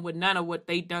disagreeing with none of what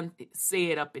they done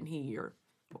said up in here,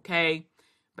 okay?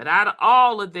 But out of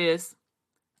all of this,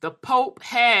 the Pope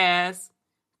has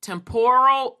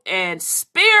temporal and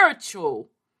spiritual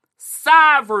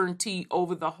sovereignty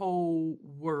over the whole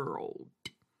world.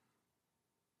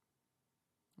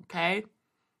 Okay?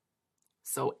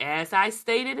 So as I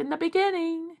stated in the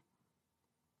beginning,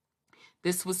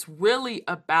 this was really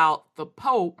about the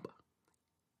Pope,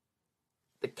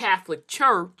 the Catholic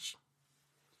Church,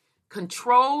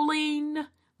 controlling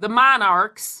the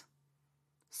monarchs.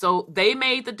 So they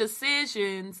made the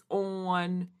decisions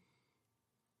on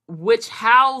which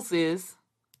houses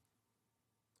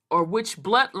or which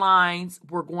bloodlines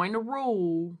were going to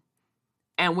rule,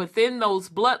 and within those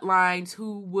bloodlines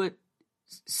who would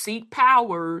seek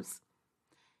powers,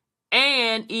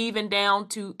 and even down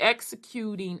to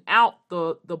executing out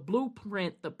the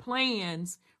blueprint, the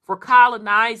plans for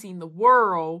colonizing the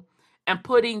world and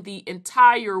putting the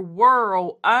entire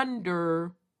world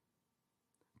under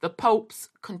the Pope's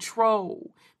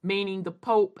control, meaning the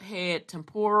Pope had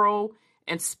temporal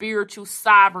and spiritual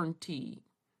sovereignty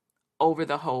over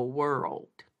the whole world.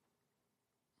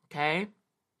 Okay?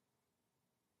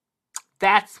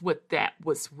 That's what that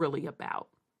was really about.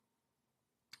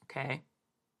 Okay?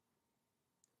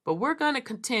 But we're going to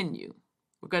continue.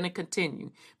 We're going to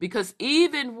continue. Because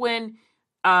even when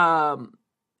Henry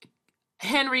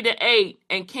VIII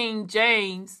and King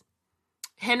James,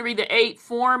 Henry VIII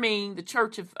forming the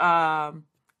Church of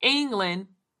England,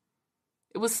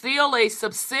 it was still a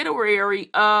subsidiary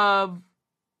of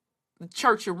the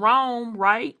Church of Rome,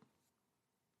 right?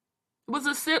 It was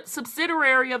a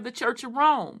subsidiary of the Church of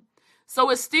Rome. So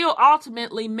it still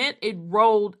ultimately meant it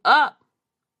rolled up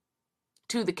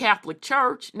to the Catholic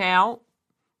Church. Now,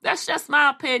 that's just my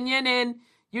opinion. And,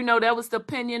 that was the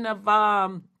opinion of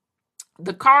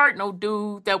the cardinal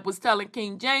dude that was telling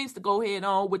King James to go ahead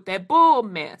on with that bull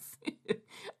mess.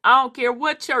 I don't care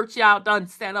what church y'all done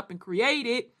set up and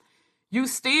created. You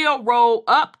still roll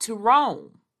up to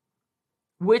Rome,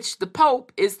 which the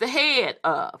Pope is the head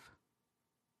of.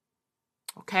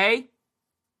 Okay?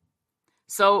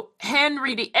 So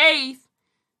Henry VIII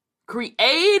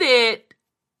created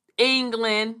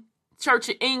England, Church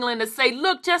of England, to say,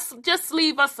 look, just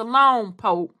leave us alone,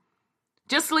 Pope.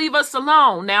 Just leave us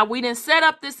alone. Now, we didn't set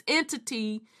up this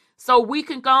entity so we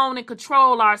can go on and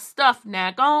control our stuff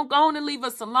now. Go on and leave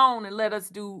us alone and let us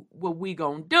do what we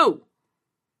gonna do.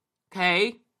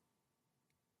 Okay?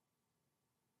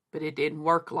 But it didn't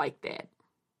work like that.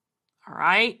 All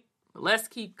right? But let's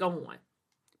keep going.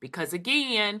 Because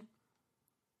again,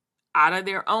 out of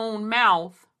their own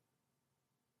mouth,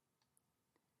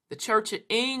 the Church of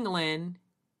England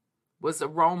was a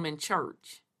Roman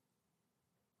church.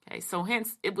 Okay, so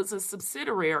hence it was a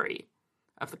subsidiary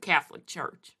of the Catholic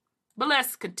Church. But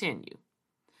let's continue.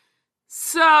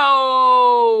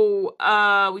 So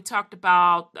we talked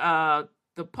about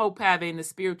the Pope having the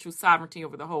spiritual sovereignty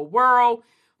over the whole world.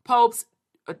 Popes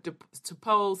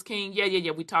depose king.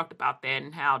 Yeah. We talked about that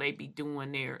and how they be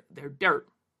doing their dirt.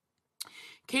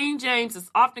 King James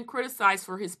is often criticized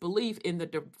for his belief in the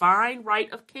divine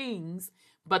right of kings,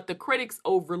 but the critics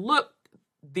overlooked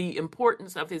the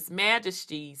importance of his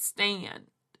majesty's stand.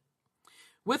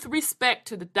 With respect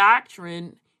to the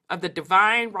doctrine of the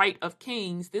divine right of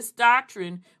kings, this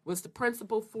doctrine was the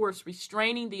principal force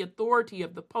restraining the authority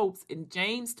of the popes in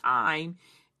James' time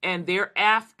and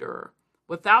thereafter.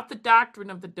 Without the doctrine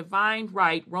of the divine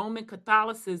right, Roman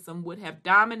Catholicism would have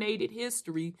dominated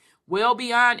history well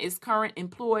beyond its current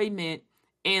employment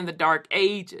in the Dark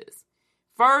Ages.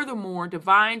 Furthermore,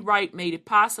 divine right made it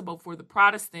possible for the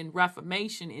Protestant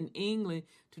Reformation in England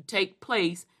to take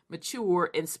place, mature,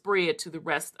 and spread to the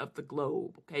rest of the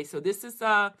globe. Okay, so this is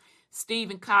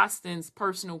Stephen Costin's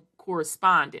personal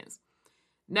correspondence.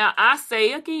 Now, I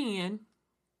say again,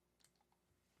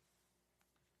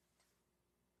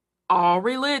 all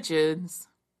religions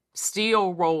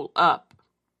still roll up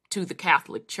to the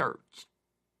Catholic Church.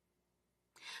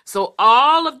 So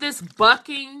all of this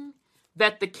bucking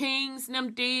that the kings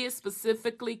them did,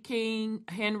 specifically King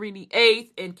Henry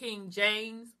VIII and King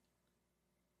James,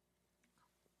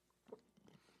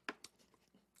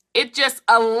 it just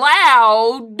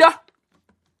allowed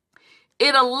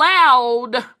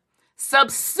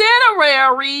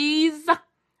subsidiaries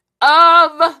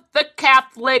of the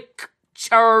Catholic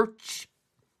Church.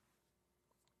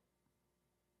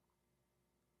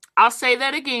 I'll say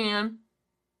that again.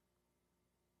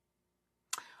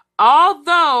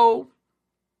 Although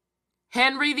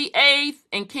Henry VIII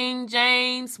and King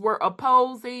James were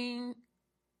opposing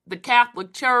the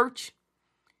Catholic Church,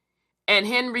 and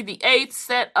Henry VIII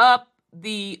set up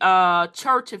the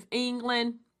Church of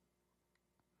England,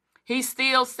 he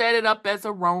still set it up as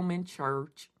a Roman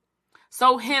church.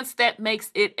 So hence that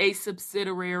makes it a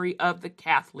subsidiary of the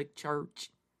Catholic Church.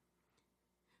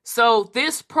 So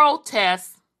this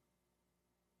protest,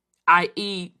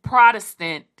 i.e.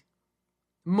 Protestant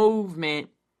movement,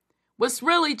 was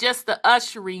really just the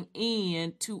ushering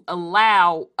in to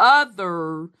allow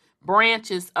other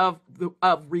branches of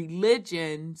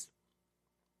religions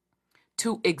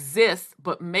to exist.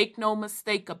 But make no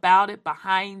mistake about it,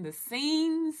 behind the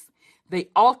scenes, they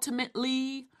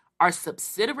ultimately are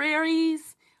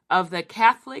subsidiaries of the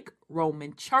Catholic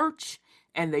Roman Church,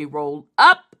 and they roll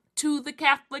up to the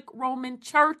Catholic Roman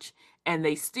Church, and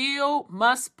they still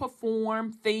must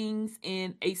perform things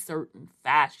in a certain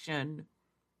fashion.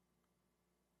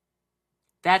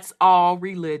 That's all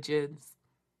religions.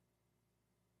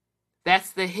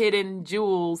 That's the hidden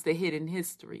jewels, the hidden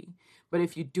history. But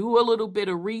if you do a little bit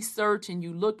of research and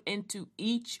you look into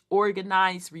each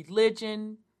organized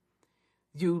religion,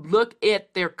 you look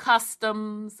at their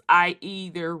customs,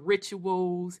 i.e. their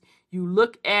rituals, you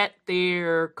look at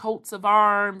their coats of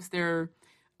arms, their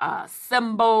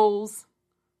symbols.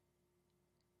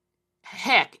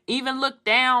 Heck, even look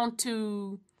down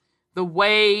to the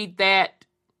way that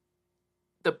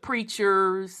the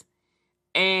preachers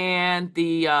and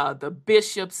the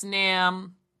bishops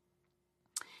name,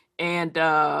 and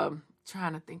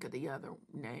trying to think of the other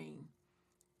name,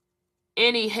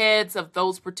 any heads of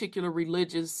those particular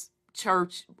religious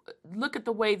church, look at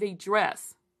the way they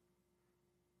dress.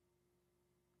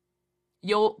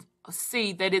 You'll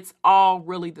see that it's all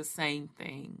really the same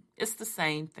thing. It's the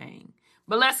same thing.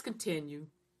 But let's continue.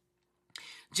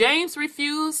 James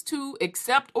refused to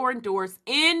accept or endorse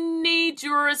any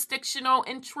jurisdictional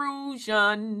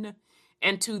intrusion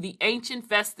into the ancient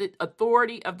vested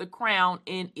authority of the crown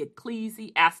in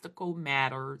ecclesiastical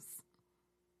matters.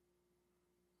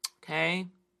 Okay?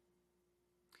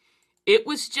 It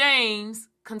was James'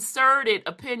 concerted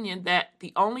opinion that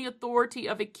the only authority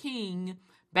of a king,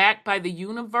 backed by the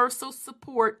universal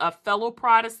support of fellow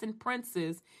Protestant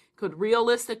princes, could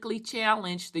realistically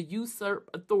challenge the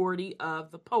usurped authority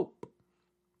of the Pope.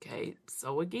 Okay,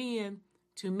 so again,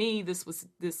 to me, this is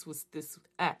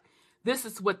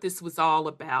what this was all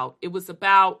about. It was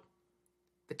about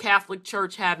the Catholic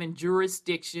Church having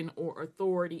jurisdiction or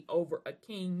authority over a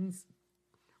king's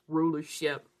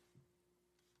rulership.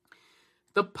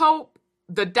 The Pope,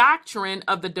 the doctrine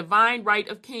of the divine right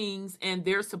of kings and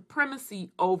their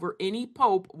supremacy over any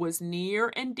pope was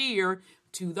near and dear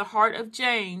to the heart of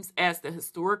James, as the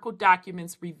historical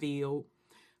documents revealed.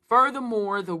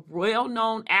 Furthermore, the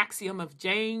well-known axiom of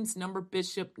James, no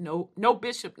bishop, no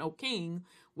king,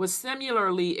 was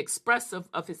similarly expressive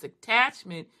of his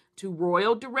attachment to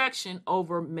royal direction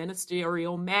over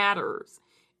ministerial matters.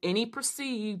 Any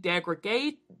perceived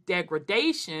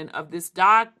degradation of this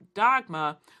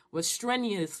dogma was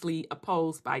strenuously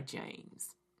opposed by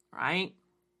James, right?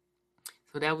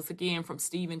 So that was again from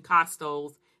Stephen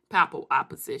Costello's Papal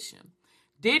Opposition.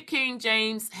 Did King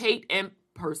James hate and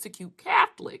persecute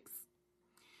Catholics?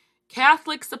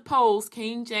 Catholics opposed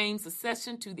King James'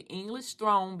 accession to the English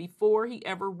throne before he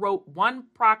ever wrote one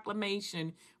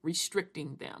proclamation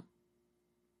restricting them.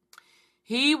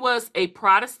 He was a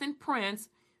Protestant prince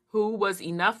who was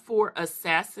enough for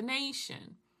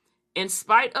assassination. In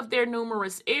spite of their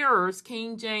numerous errors,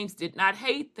 King James did not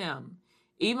hate them.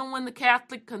 Even when the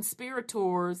Catholic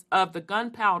conspirators of the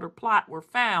gunpowder plot were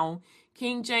found,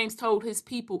 King James told his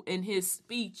people in his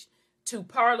speech to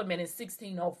Parliament in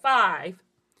 1605,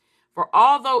 for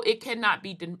although it cannot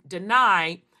be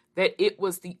denied that it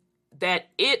was the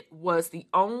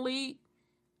only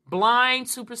blind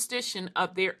superstition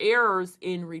of their errors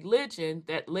in religion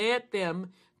that led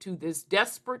them to this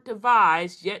desperate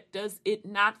device, yet does it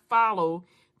not follow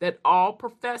that all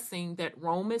professing that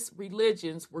Romish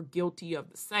religions were guilty of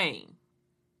the same.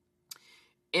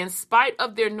 In spite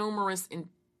of their numerous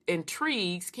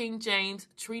intrigues, King James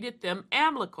treated them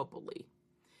amicably.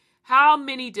 How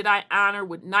many did I honor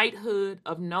with knighthood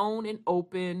of known and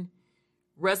open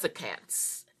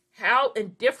resicants? How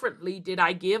indifferently did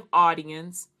I give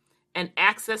audience and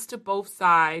access to both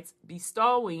sides,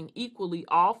 bestowing equally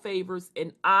all favors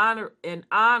and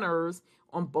honors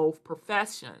on both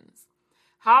professions?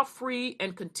 How free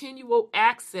and continual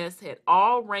access had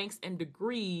all ranks and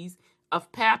degrees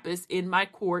of papists in my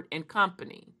court and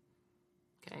company?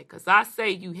 Okay, because I say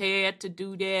you had to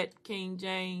do that, King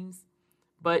James.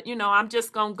 But, I'm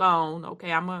just going to go on.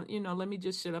 Okay, let me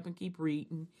just shut up and keep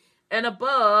reading. And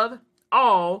above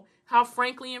all, how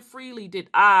frankly and freely did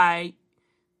I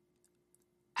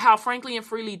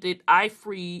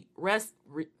free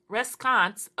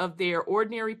rescants of their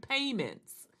ordinary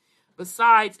payments.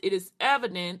 Besides, it is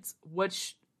evident what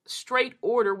straight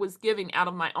order was given out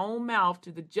of my own mouth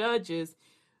to the judges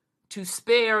to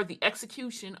spare the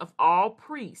execution of all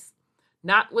priests,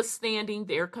 notwithstanding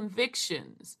their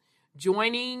convictions,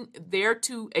 joining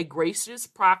thereto a gracious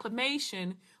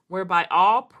proclamation whereby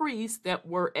all priests that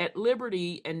were at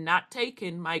liberty and not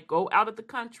taken might go out of the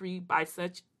country by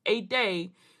such a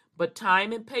day, but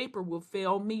time and paper will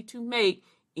fail me to make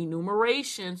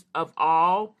enumerations of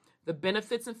all the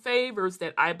benefits and favors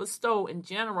that I bestow in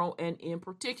general and in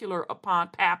particular upon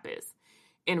papists,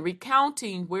 in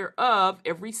recounting whereof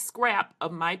every scrap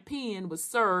of my pen was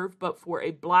served but for a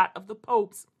blot of the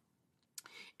Pope's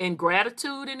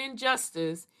ingratitude and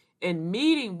injustice, in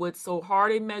meeting with so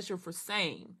hard a measure for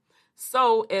same.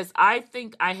 So as I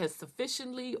think I have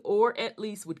sufficiently, or at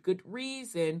least with good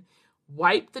reason,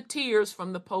 wiped the tears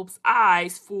from the Pope's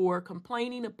eyes for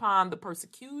complaining upon the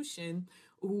persecution,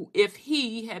 who, if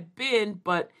he had been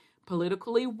but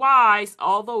politically wise,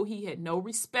 although he had no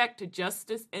respect to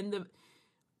justice and the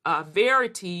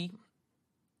verity,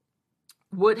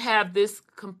 would have this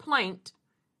compliant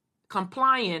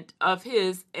of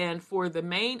his, and for the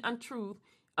main untruth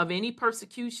of any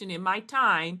persecution in my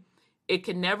time, it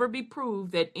can never be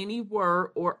proved that any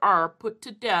were or are put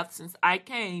to death since I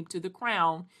came to the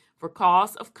crown for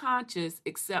cause of conscience,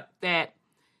 except that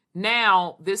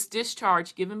now this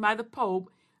discharge given by the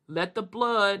Pope, let the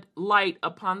blood light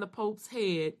upon the Pope's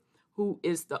head, who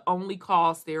is the only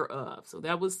cause thereof. So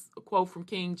that was a quote from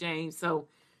King James. So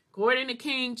according to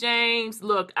King James,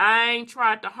 look, I ain't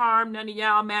tried to harm none of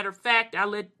y'all. Matter of fact, I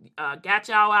got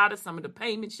y'all out of some of the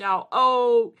payments y'all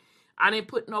owed. I didn't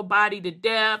put nobody to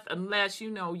death unless,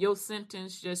 your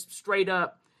sentence just straight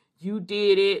up, you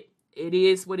did it. It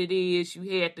is what it is.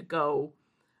 You had to go.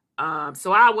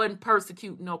 So I wasn't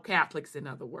persecuting no Catholics, in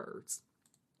other words.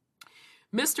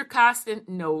 Mr. Costin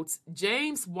notes,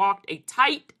 James walked a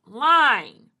tight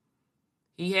line.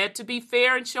 He had to be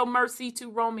fair and show mercy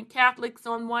to Roman Catholics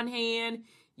on one hand,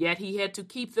 yet he had to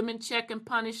keep them in check and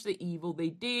punish the evil they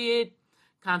did.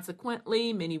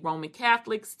 Consequently, many Roman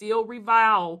Catholics still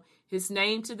revile his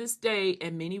name to this day,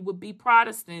 and many would-be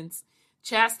Protestants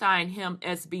chastise him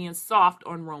as being soft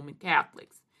on Roman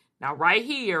Catholics. Now,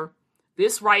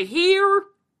 this right here,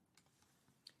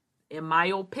 in my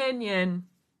opinion,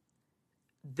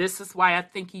 this is why I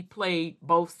think he played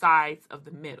both sides of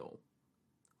the middle.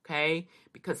 Okay?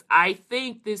 Because I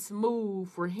think this move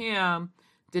for him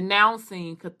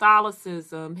denouncing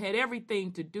Catholicism had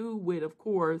everything to do with, of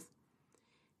course,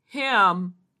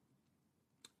 him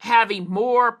having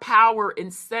more power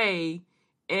and say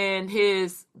in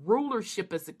his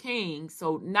rulership as a king.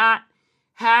 So not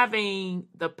having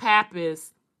the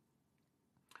papists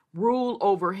rule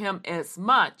over him as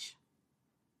much.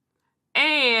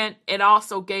 And it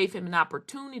also gave him an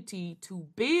opportunity to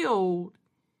build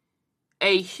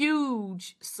a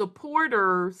huge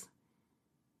supporters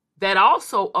that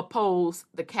also oppose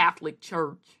the Catholic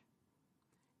Church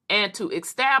and to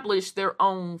establish their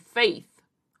own faith.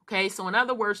 Okay, so in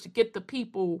other words, to get the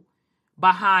people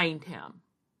behind him.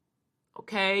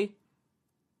 Okay,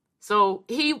 so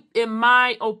he, in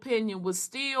my opinion, was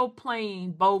still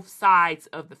playing both sides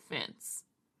of the fence.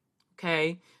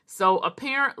 Okay, so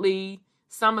apparently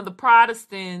some of the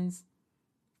Protestants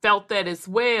felt that as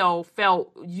well,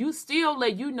 felt you still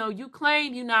let, you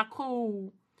claim you're not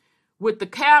cool with the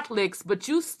Catholics, but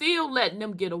you still letting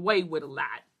them get away with a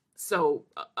lot. So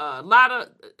a lot of,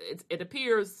 it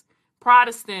appears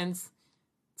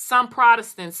some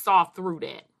Protestants saw through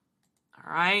that.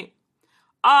 All right.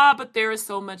 But there is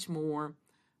so much more.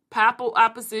 Papal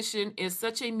opposition is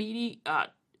such a meaty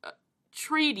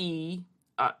treat,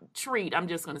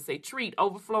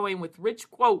 overflowing with rich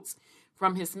quotes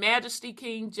from His Majesty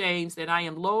King James that I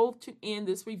am loath to end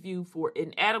this review for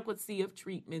inadequacy of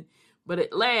treatment. But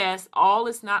at last, all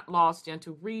is not lost,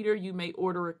 gentle reader. You may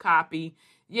order a copy.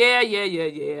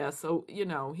 Yeah. So,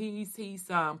 he's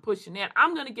pushing that.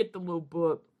 I'm going to get the little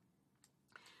book.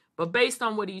 But based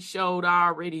on what he showed, I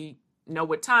already know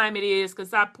what time it is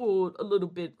because I pulled a little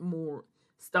bit more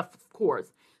stuff, of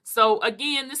course. So,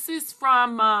 again, this is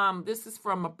from a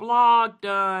blog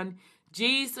done,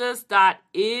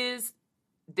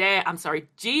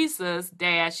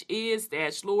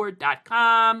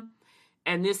 jesus-is-lord.com.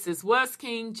 And this was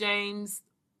King James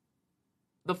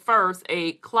the First,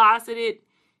 a closeted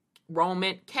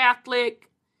Roman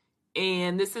Catholic.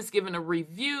 And this is given a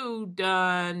review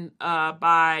done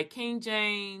by King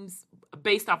James,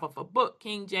 based off of a book,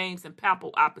 King James and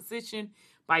Papal Opposition,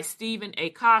 by Stephen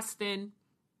A. Costin.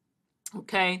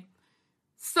 Okay.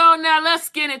 So now let's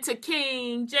get into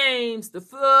King James the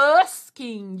First,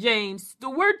 King James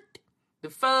Stewart the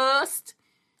First.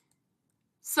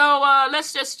 So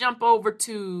let's just jump over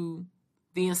to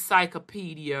the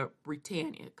Encyclopedia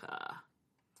Britannica.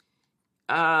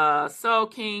 So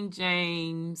King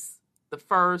James the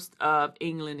First of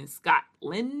England and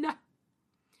Scotland.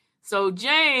 So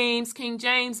King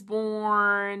James,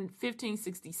 born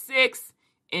 1566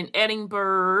 in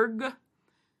Edinburgh,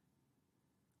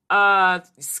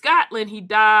 Scotland. He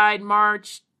died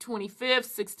March 25th,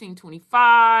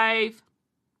 1625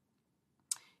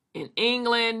 in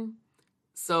England.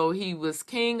 So he was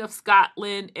King of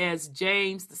Scotland as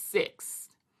James VI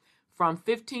from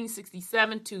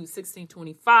 1567 to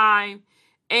 1625,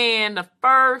 and the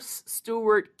first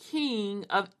Stuart King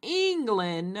of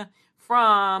England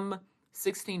from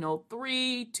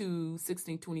 1603 to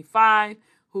 1625,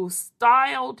 who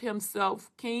styled himself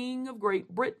King of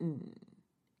Great Britain.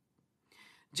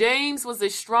 James was a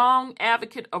strong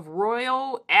advocate of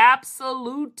royal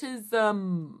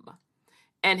absolutism,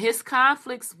 and his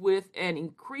conflicts with an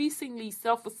increasingly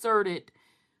self-asserted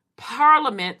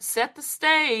Parliament set the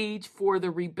stage for the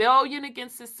rebellion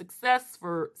against his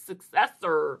successor,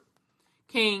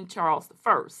 King Charles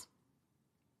I.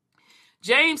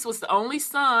 James was the only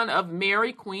son of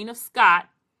Mary, Queen of Scots,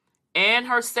 and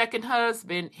her second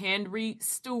husband, Henry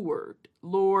Stuart,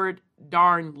 Lord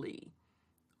Darnley.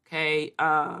 Okay,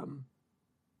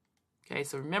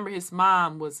 so remember his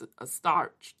mom was a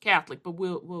staunch Catholic, but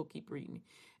we'll keep reading.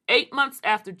 8 months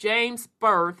after James'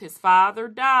 birth, his father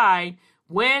died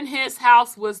when his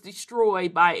house was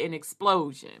destroyed by an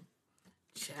explosion.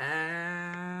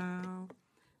 Child,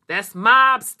 that's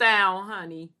mob style,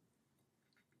 honey.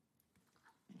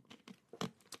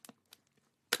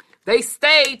 They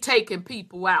stayed taking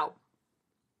people out.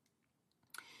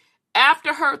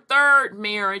 After her third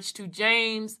marriage to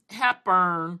James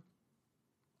Hepburn,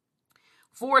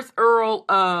 4th Earl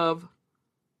of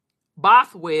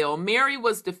Bothwell, Mary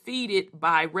was defeated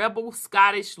by rebel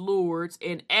Scottish lords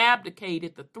and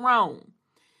abdicated the throne.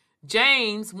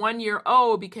 James, 1 year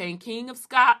old, became King of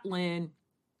Scotland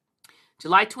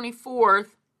July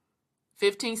 24th,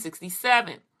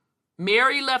 1567.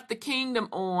 Mary left the kingdom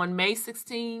on May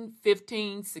 16,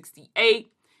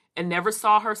 1568, and never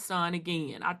saw her son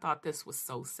again. I thought this was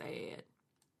so sad.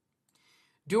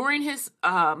 During his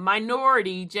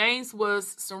minority, James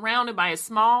was surrounded by a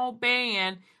small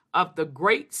band of the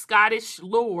great Scottish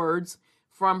lords,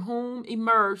 from whom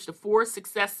emerged the 4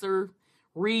 successor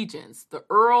regents, the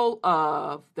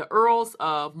Earls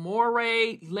of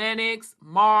Moray, Lennox,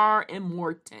 Mar, and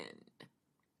Morton.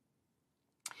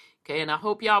 Okay, and I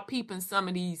hope y'all peeping some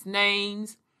of these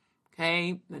names.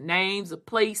 Okay, the names of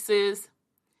places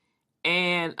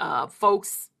and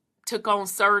folks took on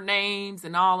surnames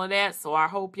and all of that. So I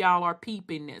hope y'all are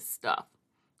peeping this stuff.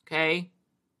 Okay.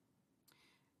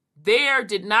 There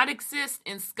did not exist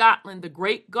in Scotland the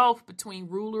great gulf between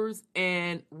rulers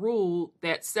and rule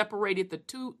that separated the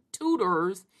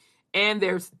Tudors and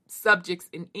their subjects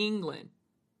in England.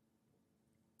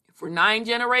 For 9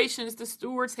 generations, the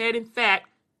Stuarts had in fact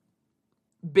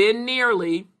been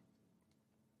nearly,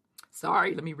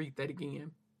 let me read that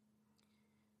again.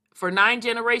 For 9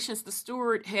 generations, the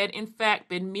Stuart had in fact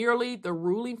been merely the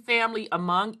ruling family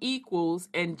among equals,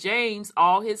 and James,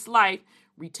 all his life,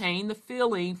 retained the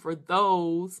feeling for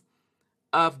those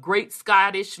of great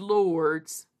Scottish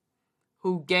lords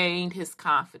who gained his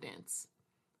confidence.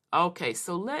 Okay,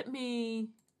 so wait a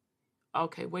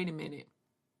minute.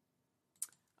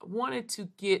 I wanted to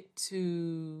get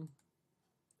to,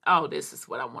 this is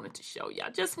what I wanted to show y'all.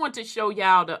 I just want to show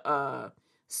y'all the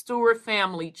Stuart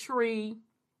family tree.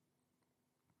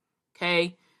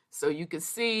 Okay, so you can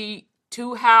see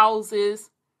 2 houses,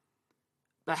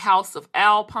 the House of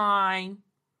Alpine.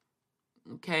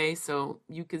 Okay, so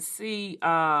you can see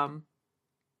the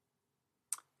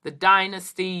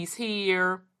dynasties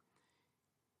here.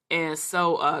 And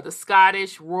so the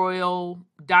Scottish royal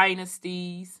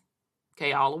dynasties,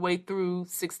 okay, all the way through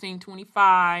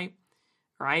 1625.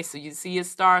 All right, so you see it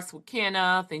starts with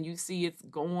Kenneth, and you see it's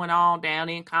going on down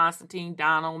in Constantine,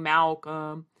 Donald,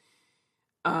 Malcolm.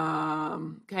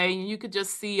 Okay, and you could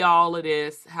just see all of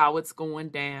this, how it's going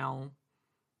down.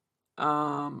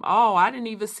 I didn't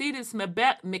even see this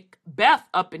Macbeth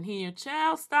up in here.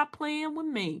 Child, stop playing with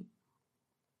me.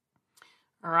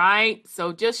 All right,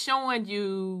 so just showing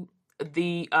you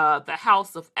the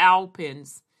House of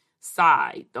Alpin's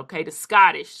side, okay, the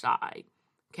Scottish side.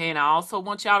 Okay, and I also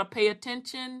want y'all to pay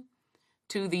attention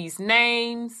to these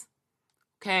names.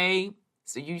 Okay,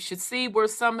 so you should see where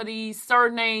some of these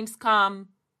surnames come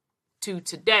to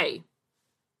today.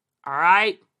 All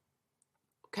right,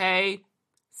 okay.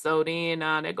 So then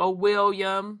there go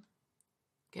William.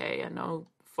 Okay, I know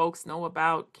folks know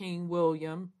about King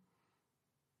William.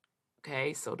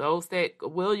 Okay, so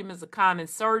William is a common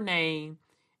surname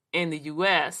in the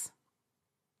U.S.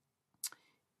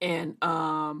 And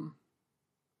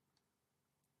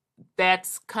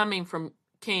that's coming from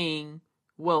King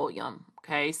William.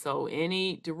 Okay, so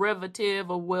any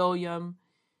derivative of William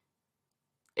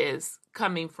is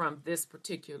coming from this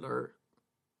particular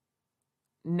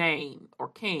name or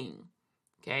king.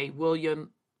 Okay, William's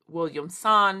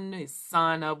son is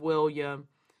son of William,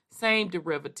 same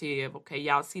derivative. Okay,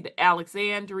 y'all see the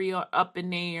Alexandria up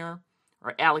in there,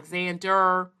 or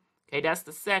Alexander. Okay, that's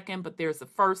the second, but there's the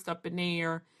first up in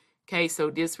there. Okay,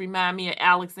 so this remind me of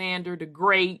Alexander the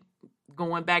Great,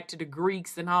 going back to the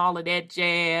Greeks and all of that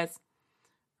jazz.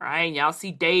 All right, y'all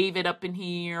see David up in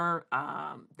here.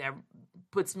 That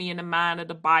puts me in the mind of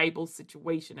the Bible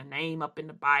situation, a name up in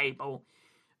the Bible.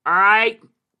 All right.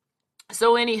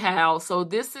 So anyhow, so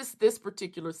this is this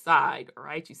particular side. All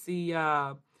right. You see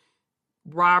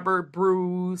Robert,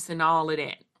 Bruce, and all of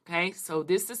that. Okay. So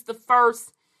this is the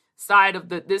first side of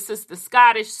this is the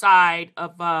Scottish side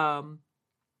of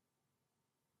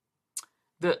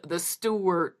the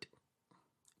Stuart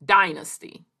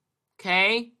dynasty.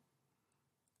 Okay.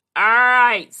 All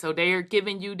right. So they are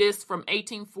giving you this from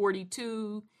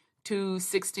 1842 to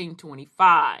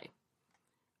 1625.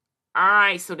 All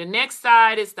right, so the next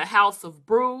side is the House of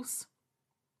Bruce.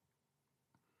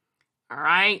 All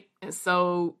right, and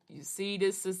so you see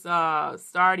this is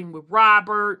starting with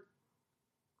Robert.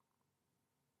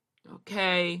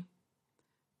 Okay.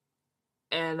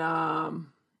 And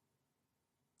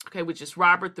which is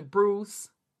Robert the Bruce.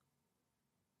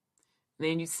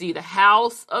 Then you see the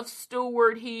House of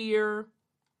Stuart here.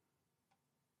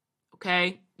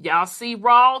 Okay, y'all see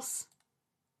Ross?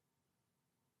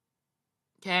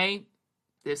 Okay,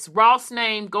 this Ross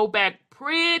name go back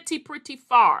pretty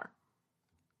far.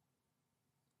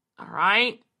 All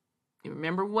right. You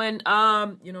remember when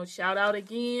shout out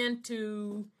again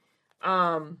to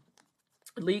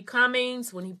Lee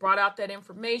Cummings when he brought out that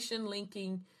information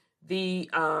linking the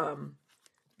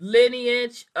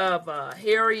lineage of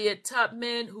Harriet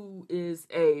Tubman, who is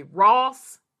a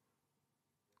Ross,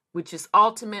 which is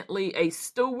ultimately a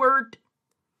Stuart.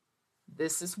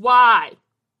 This is why.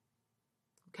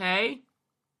 Okay.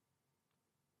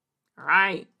 All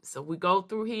right. So we go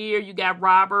through here. You got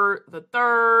Robert the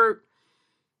Third.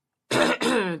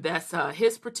 That's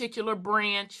his particular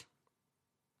branch.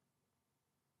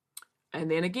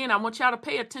 And then again, I want y'all to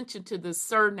pay attention to the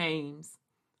surnames.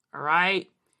 All right.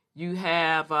 You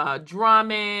have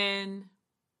Drummond,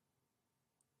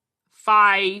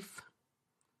 Fife,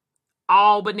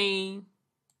 Albany.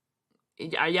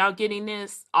 Are y'all getting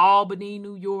this? Albany,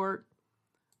 New York,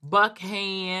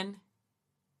 Buckhan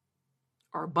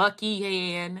or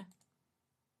Buckingham.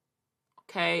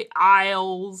 Okay,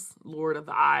 Isles, Lord of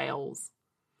the Isles.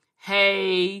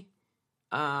 Hey,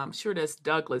 I'm sure that's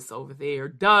Douglas over there.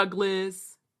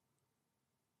 Douglas.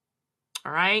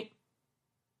 All right.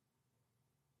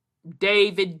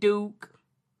 David Duke.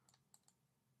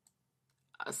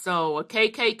 So a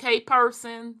KKK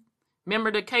person.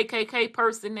 Remember the KKK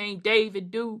person named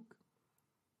David Duke?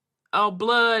 Oh,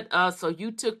 blood. So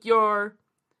you took your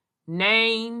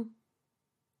name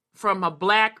from a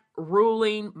black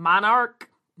ruling monarch?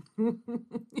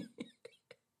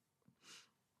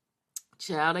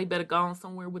 Child, they better go on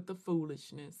somewhere with the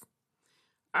foolishness.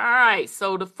 All right,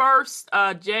 so the first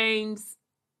James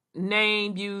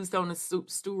name used on the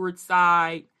Stuart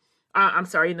side, I'm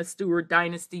sorry, in the Stuart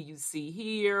dynasty you see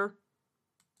here.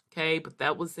 Okay, but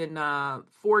that was in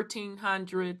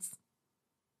 1400s.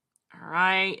 All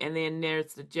right, and then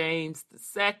there's the James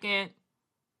II.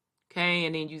 Okay,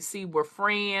 and then you see where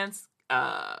France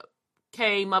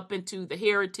came up into the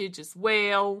heritage as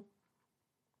well.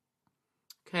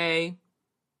 Okay.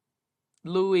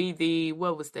 Louis the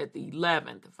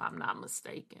 11th, if I'm not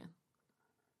mistaken.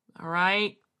 All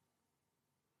right.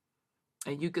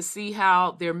 And you can see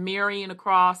how they're marrying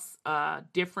across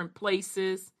different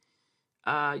places.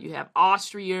 You have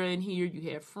Austria in here.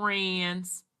 You have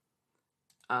France.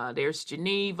 There's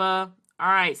Geneva. All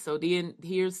right. So then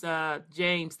here's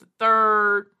James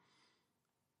III,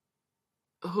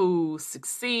 who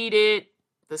succeeded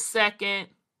the second.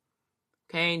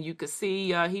 Okay, and you can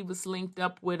see he was linked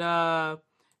up with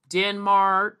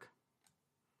Denmark.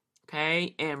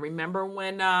 Okay, and remember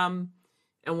when in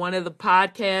one of the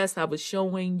podcasts I was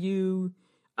showing you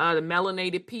the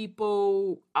melanated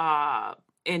people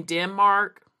in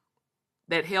Denmark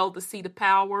that held the seat of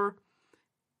power,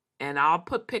 and I'll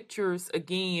put pictures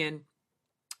again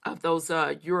of those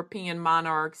European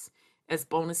monarchs as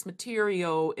bonus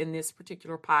material in this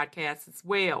particular podcast as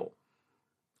well.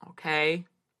 Okay.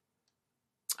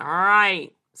 All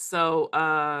right. So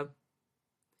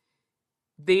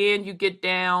then you get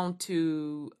down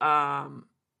to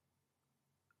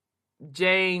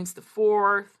James the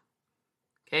Fourth.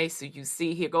 Okay, so you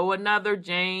see here go another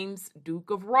James, Duke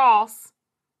of Ross.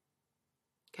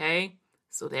 Okay,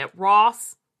 so that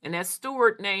Ross and that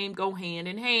Stuart name go hand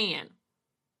in hand.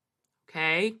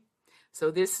 Okay,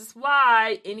 so this is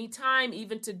why anytime,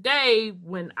 even today,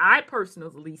 when I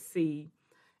personally see,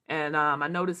 and I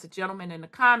noticed a gentleman in the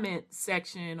comment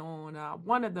section on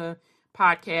one of the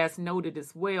podcasts noted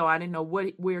as well. I didn't know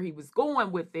where he was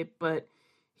going with it, but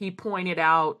he pointed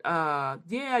out,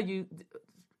 you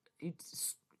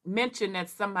mentioned that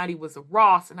somebody was a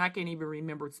Ross, and I can't even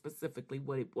remember specifically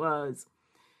what it was.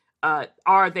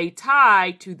 Are they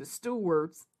tied to the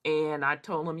Stuarts? And I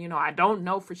told him, I don't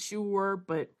know for sure,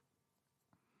 but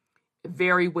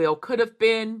very well could have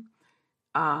been.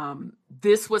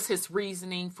 This was his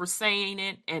reasoning for saying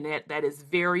it, and that is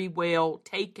very well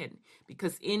taken,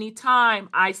 because anytime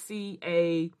I see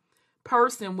a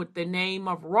person with the name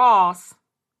of Ross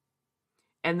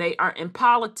and they are in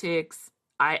politics,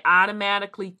 I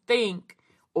automatically think,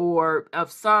 or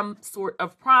of some sort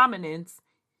of prominence,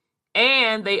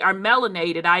 and they are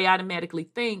melanated, I automatically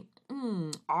think,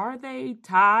 are they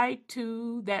tied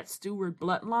to that Stuart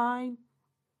bloodline?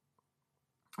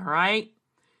 All right.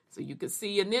 So you can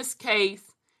see in this case,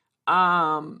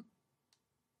 here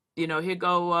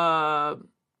go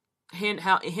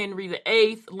Henry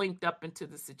VIII linked up into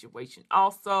the situation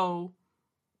also.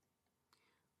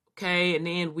 Okay, and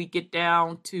then we get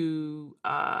down to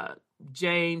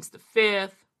James V.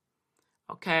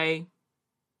 Okay.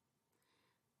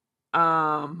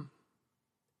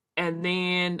 And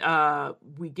then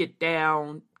we get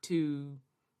down to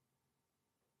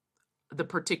the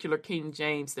particular King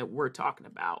James that we're talking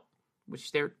about,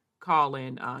 which they're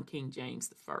calling King James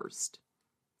the First.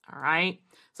 All right.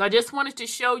 So I just wanted to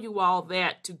show you all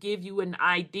that to give you an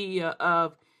idea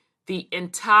of the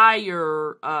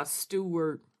entire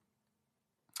Stuart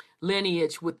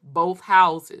lineage with both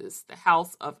houses, the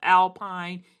House of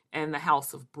Alpine and the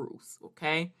House of Bruce.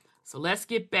 Okay. So let's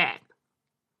get back.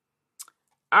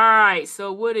 All right.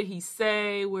 So what did he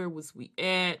say? Where was we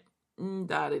at?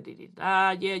 Yeah.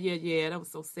 That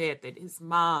was so sad that his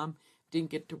mom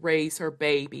didn't get to raise her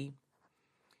baby.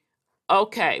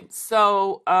 Okay,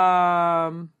 so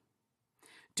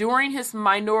during his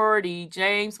minority,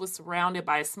 James was surrounded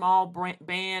by a small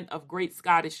band of great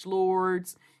Scottish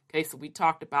lords. Okay, so we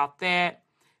talked about that.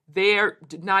 There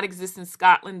did not exist in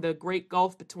Scotland the great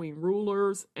gulf between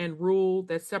rulers and rule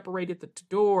that separated the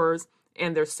Tudors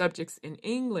and their subjects in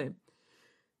England.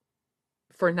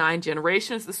 For 9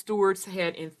 generations, the Stuarts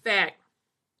had, in fact,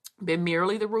 been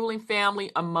merely the ruling family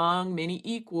among many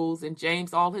equals, and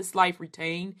James all his life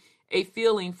retained a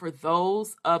feeling for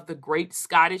those of the great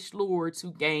Scottish lords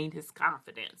who gained his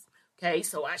confidence. Okay,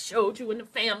 so I showed you in the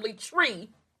family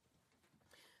tree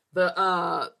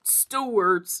the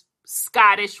Stuarts'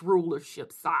 Scottish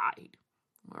rulership side.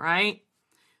 All right.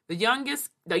 The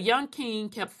young king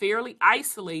kept fairly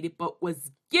isolated, but was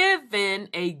given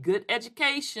a good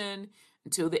education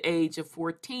until the age of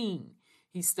 14.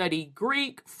 He studied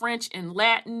Greek, French, and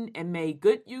Latin and made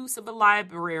good use of a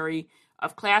library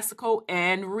of classical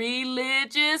and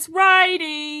religious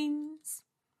writings.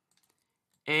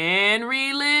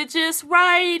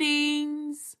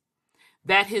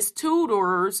 That his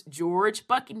tutors, George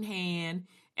Buckingham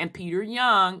and Peter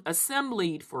Young,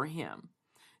 assembled for him.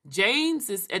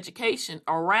 James's education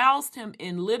aroused him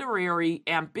in literary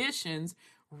ambitions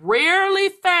rarely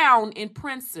found in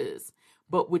princes,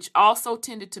 but which also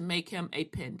tended to make him a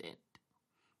pedant.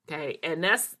 Okay, and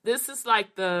this is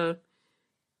like the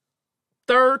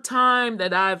third time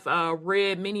that I've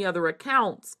read many other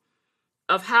accounts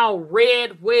of how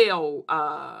read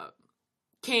well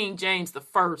King James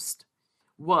I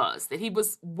was, that he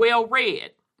was well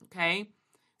read. Okay,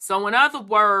 so in other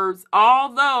words,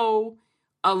 although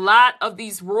a lot of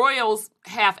these royals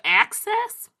have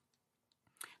access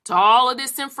to all of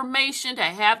this information, to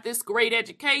have this great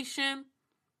education,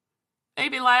 they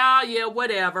be like, oh yeah,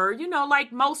 whatever,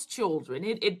 like most children,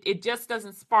 it just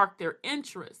doesn't spark their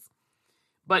interest.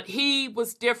 But he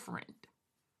was different.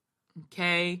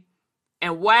 Okay,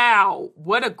 and wow,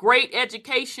 what a great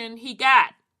education he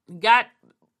got. He got,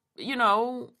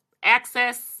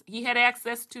 access. He had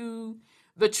access to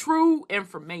the true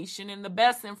information and the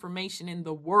best information in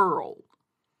the world.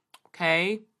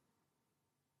 Okay?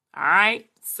 All right?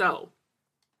 So,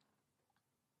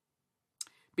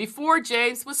 before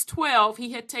James was 12,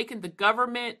 he had taken the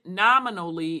government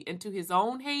nominally into his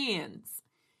own hands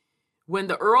when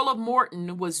the Earl of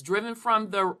Morton was driven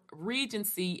from the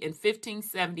regency in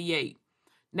 1578.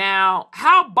 Now,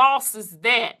 how boss is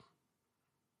that?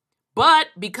 But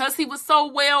because he was so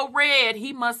well read,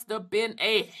 he must have been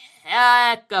a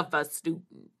heck of a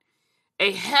student.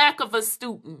 A heck of a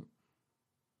student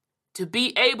to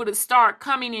be able to start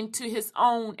coming into his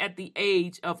own at the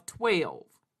age of 12.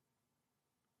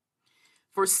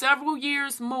 For several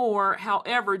years more,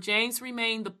 however, James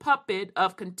remained the puppet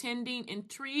of contending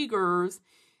intriguers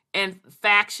and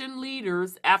faction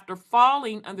leaders after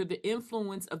falling under the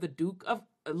influence of the Duke of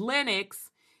Lennox,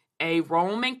 a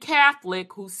Roman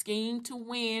Catholic who schemed to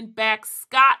win back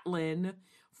Scotland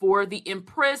for the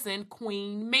imprisoned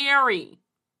Queen Mary.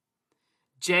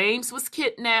 James was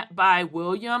kidnapped by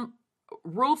William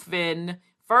Ruthven,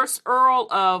 1st Earl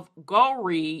of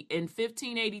Gowrie, in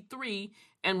 1583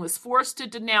 and was forced to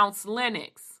denounce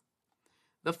Lennox.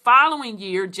 The following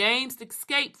year, James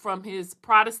escaped from his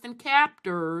Protestant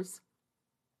captors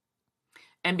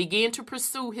and began to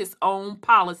pursue his own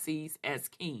policies as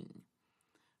king.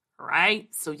 All right,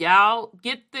 so y'all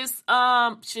get this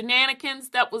shenanigans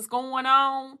that was going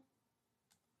on.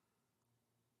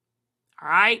 All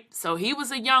right, so he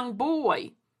was a young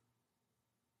boy.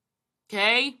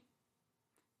 Okay,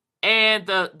 and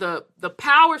the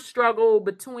power struggle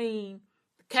between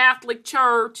the Catholic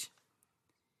Church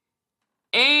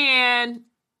and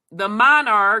the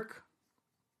monarch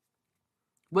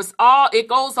it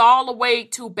goes all the way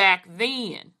to back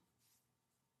then.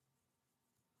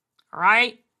 All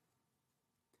right.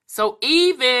 So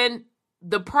even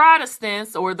the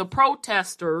Protestants or the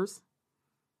protesters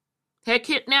had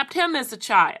kidnapped him as a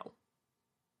child.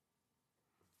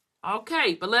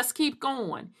 Okay, but let's keep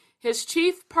going. His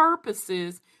chief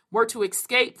purposes were to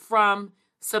escape from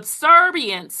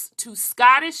subservience to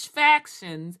Scottish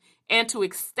factions and to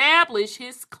establish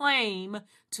his claim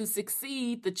to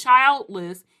succeed the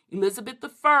childless Elizabeth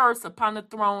I upon the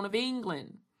throne of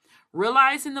England.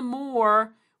 Realizing the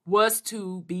more was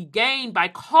to be gained by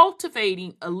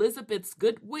cultivating Elizabeth's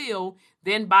goodwill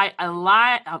than by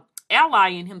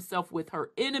allying himself with her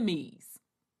enemies.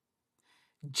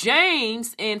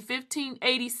 James, in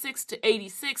 1586 to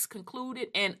 86, concluded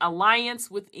an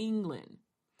alliance with England.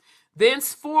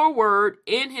 Thenceforward,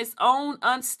 in his own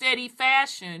unsteady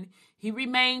fashion, he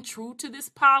remained true to this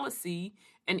policy,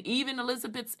 and even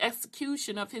Elizabeth's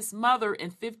execution of his mother in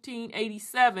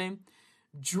 1587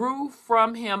 drew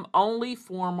from him only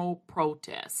formal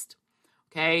protest.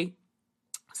 Okay,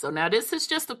 so now this is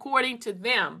just according to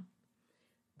them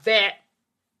that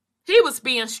he was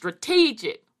being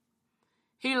strategic.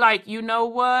 He like, you know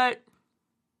what?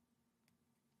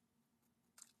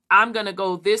 I'm going to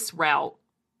go this route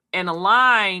and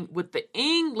aligned with the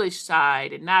English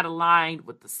side and not aligned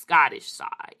with the Scottish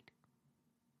side.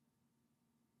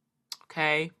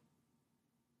 Okay.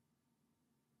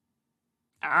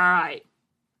 All right.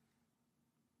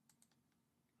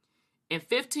 In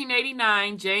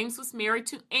 1589, James was married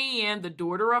to Anne, the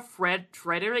daughter of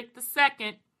Frederick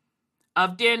II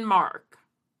of Denmark.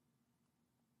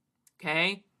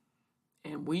 Okay.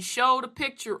 And we showed a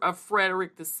picture of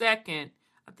Frederick II.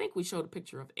 I think we showed a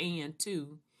picture of Anne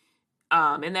too.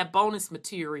 In that bonus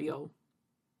material,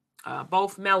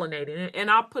 both melanated. And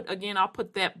I'll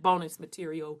put that bonus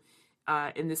material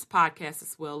in this podcast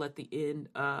as well at the end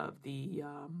of the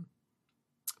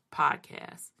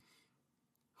podcast.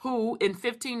 Who in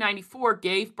 1594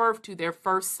 gave birth to their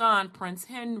first son, Prince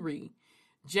Henry.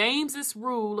 James's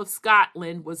rule of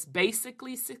Scotland was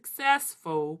basically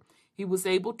successful. He was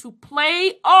able to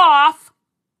play off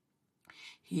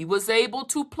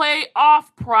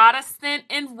Protestant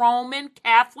and Roman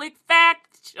Catholic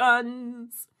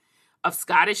factions of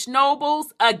Scottish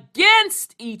nobles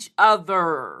against each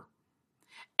other.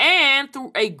 And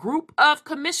through a group of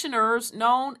commissioners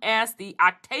known as the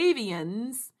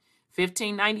Octavians,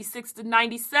 1596 to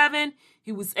 97,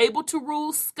 he was able to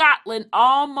rule Scotland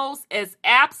almost as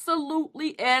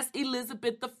absolutely as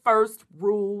Elizabeth I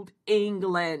ruled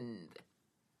England.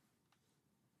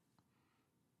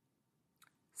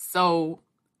 So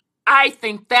I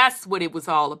think that's what it was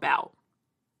all about.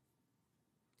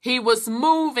 He was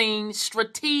moving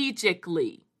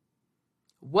strategically.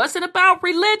 It wasn't about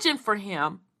religion for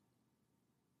him.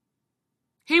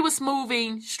 He was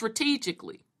moving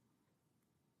strategically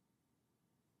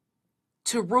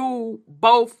to rule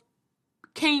both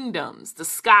kingdoms, the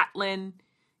Scotland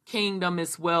kingdom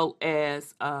as well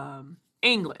as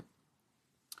England.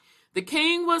 The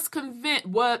king was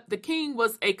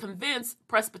a convinced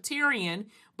Presbyterian,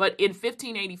 but in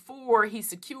 1584 he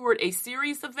secured a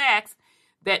series of acts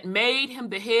that made him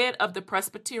the head of the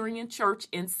Presbyterian Church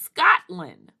in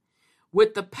Scotland,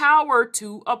 with the power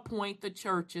to appoint the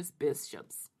church's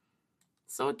bishops.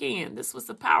 So again, this was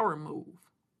a power move.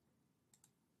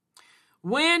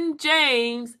 When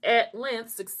James at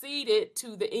length succeeded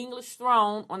to the English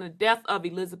throne on the death of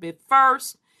Elizabeth I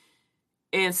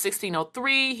in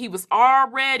 1603, he was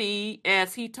already,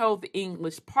 as he told the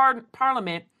English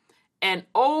Parliament, an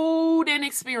old and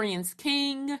experienced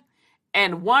king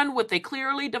and one with a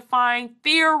clearly defined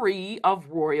theory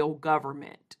of royal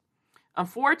government.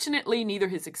 Unfortunately, neither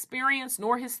his experience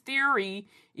nor his theory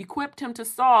equipped him to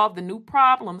solve the new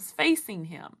problems facing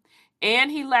him,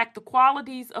 and he lacked the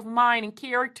qualities of mind and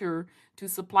character to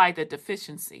supply the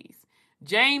deficiencies.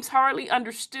 James hardly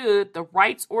understood the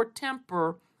rights or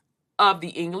temper of the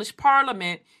English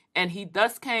Parliament, and he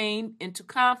thus came into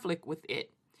conflict with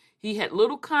it. He had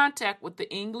little contact with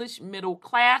the English middle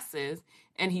classes,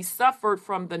 and he suffered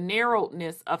from the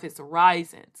narrowness of his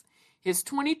horizons. His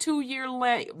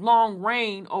 22-year-long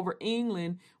reign over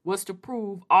England was to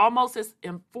prove almost as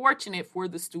unfortunate for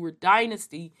the Stuart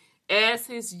dynasty as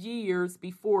his years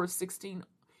before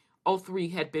 1603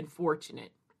 had been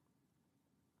fortunate.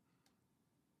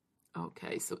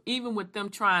 Okay, so even with them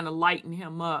trying to lighten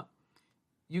him up,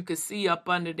 you could see up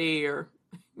under there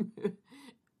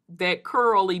that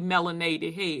curly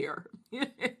melanated hair.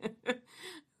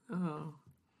 Oh.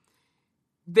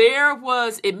 There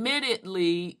was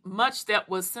admittedly much that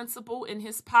was sensible in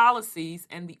his policies,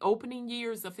 and the opening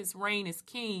years of his reign as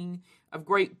King of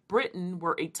Great Britain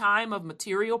were a time of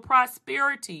material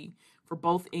prosperity for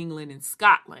both England and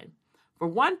Scotland. For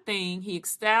one thing, he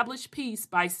established peace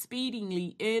by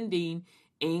speedily ending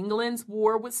England's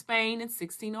war with Spain in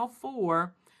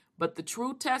 1604, but the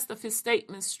true test of his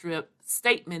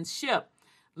statesmanship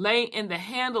lay in the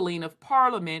handling of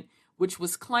Parliament, which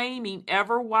was claiming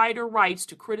ever wider rights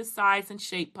to criticize and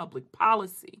shape public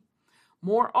policy.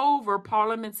 Moreover,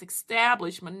 Parliament's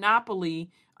established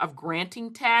monopoly of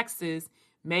granting taxes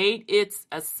made its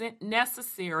assent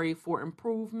necessary for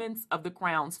improvements of the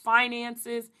Crown's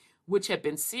finances, which had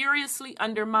been seriously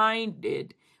undermined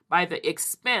by the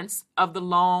expense of the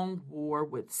long war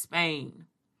with Spain.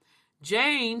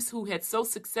 James, who had so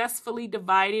successfully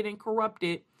divided and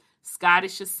corrupted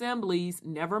Scottish assemblies,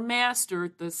 never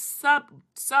mastered the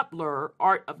subtler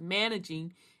art of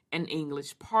managing an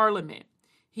English parliament.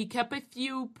 He kept a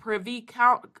few privy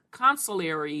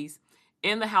councillors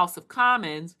in the House of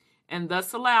Commons and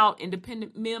thus allowed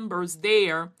independent members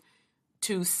there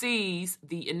to seize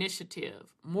the initiative.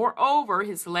 Moreover,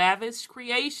 his lavish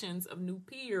creations of new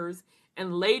peers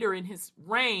and later in his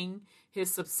reign,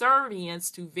 his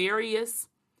subservience to various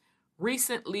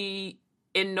recently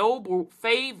ennobled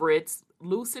favorites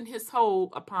loosened his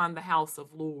hold upon the House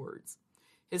of Lords.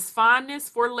 His fondness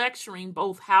for lecturing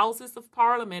both houses of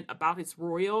parliament about his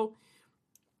royal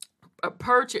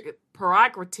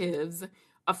prerogatives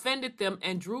offended them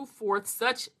and drew forth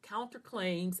such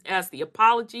counterclaims as the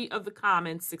Apology of the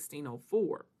Commons,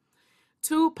 1604.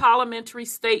 Two parliamentary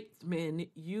statesmen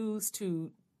used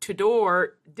to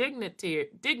Tudor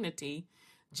dignity,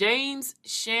 James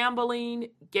Shambling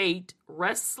Gait,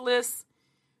 restless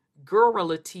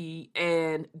garrulity,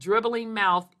 and dribbling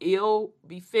mouth ill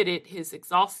befitted his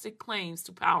exhausted claims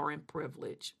to power and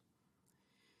privilege.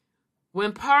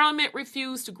 When Parliament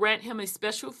refused to grant him a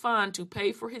special fund to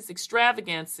pay for his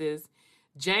extravagances,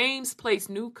 James placed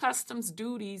new customs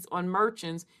duties on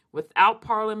merchants without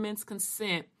Parliament's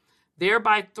consent,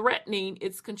 thereby threatening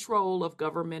its control of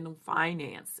governmental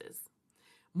finances.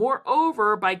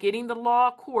 Moreover, by getting the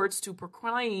law courts to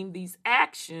proclaim these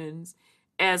actions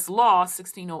as law,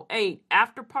 1608,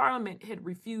 after Parliament had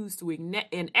refused to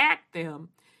enact them,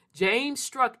 James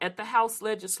struck at the House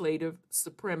legislative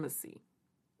supremacy.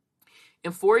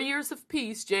 In 4 years of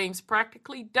peace, James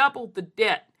practically doubled the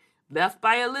debt left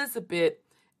by Elizabeth,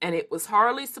 and it was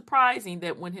hardly surprising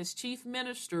that when his chief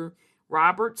minister,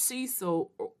 Robert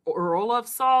Cecil, Earl of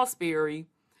Salisbury,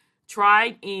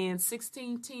 tried in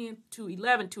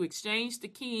 1610-11 to exchange the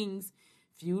king's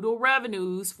feudal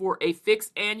revenues for a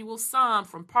fixed annual sum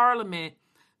from Parliament,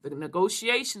 the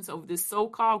negotiations over this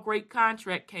so-called great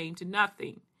contract came to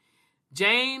nothing.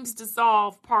 James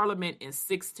dissolved Parliament in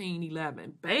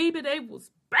 1611. Baby, they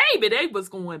was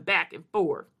going back and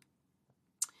forth.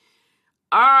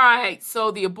 All right,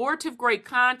 so the abortive great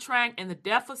contract and the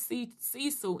death of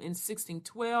Cecil in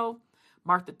 1612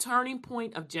 marked the turning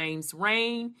point of James'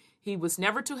 reign. He was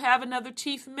never to have another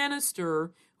chief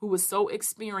minister who was so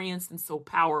experienced and so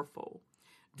powerful.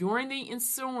 During the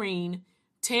ensuing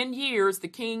 10 years, the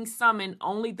king summoned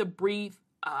only the brief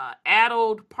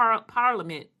Adelaide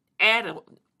Parliament of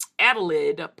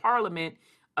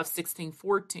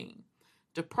 1614.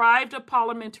 Deprived of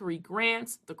parliamentary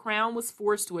grants, the crown was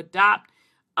forced to adopt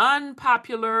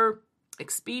unpopular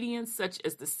expedients such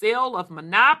as the sale of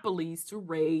monopolies to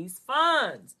raise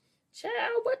funds.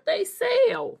 Child, what they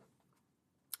sell?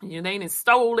 You know, they didn't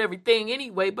stole everything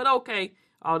anyway, but okay.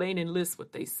 Oh, they didn't list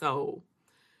what they sold.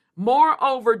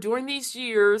 Moreover, during these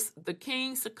years, the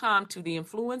king succumbed to the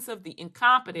influence of the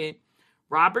incompetent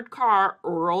Robert Carr,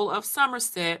 Earl of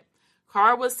Somerset.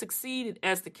 Carr was succeeded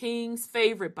as the king's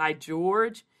favorite by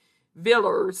George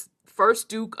Villiers, first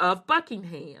Duke of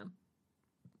Buckingham,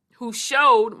 who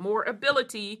showed more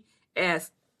ability as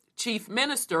chief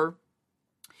minister,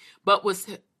 but was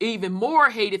even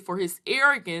more hated for his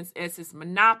arrogance as his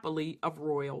monopoly of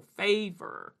royal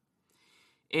favor.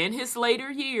 In his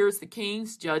later years, the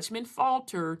king's judgment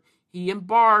faltered. He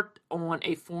embarked on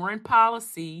a foreign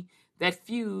policy that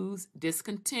fused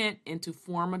discontent into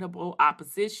formidable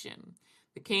opposition.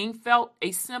 The king felt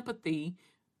a sympathy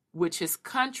which his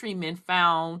countrymen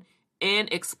found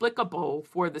inexplicable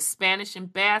for the Spanish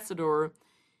ambassador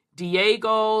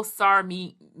Diego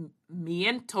Sarmiento,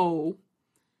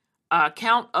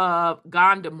 Count of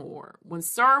Gondomar. When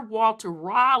Sir Walter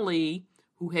Raleigh,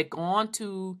 who had gone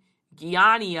to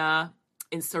Guiana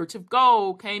in search of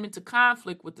gold, came into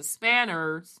conflict with the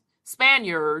Spaniards,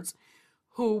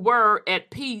 who were then at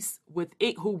peace with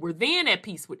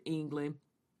England,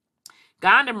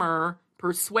 Gondomar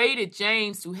persuaded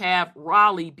James to have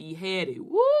Raleigh beheaded.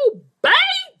 Woo,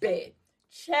 baby!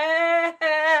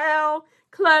 Child,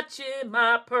 clutching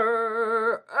my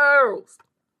pearls.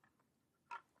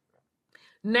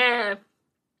 Now,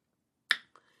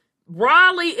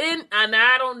 Raleigh and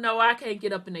I don't know, I can't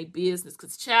get up in their business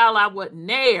because, child, I wasn't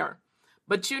there.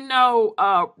 But, you know,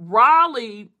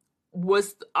 Raleigh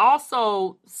was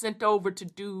also sent over to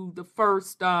do the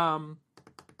first, one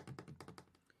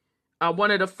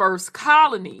of the first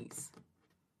colonies.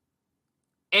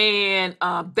 And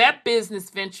that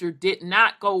business venture did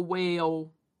not go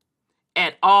well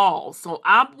at all. So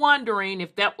I'm wondering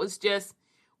if that was just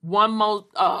one more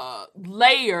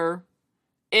layer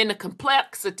in the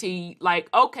complexity. Like,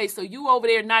 okay, so you over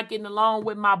there not getting along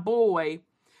with my boy.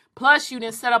 Plus you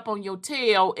didn't set up on your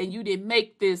tail and you didn't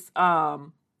make this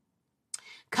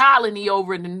colony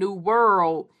over in the New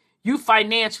World. You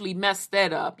financially messed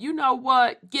that up. You know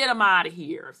what? Get them out of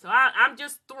here. So I'm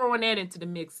just throwing that into the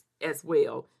mix as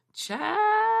well.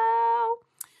 Child.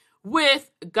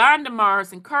 With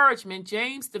Gondomar's encouragement,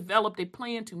 James developed a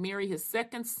plan to marry his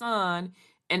second son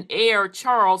and heir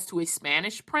Charles to a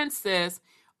Spanish princess,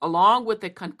 along with a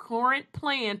concurrent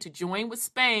plan to join with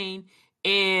Spain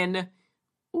in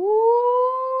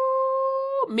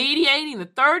mediating the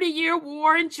 30-year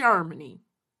war in Germany.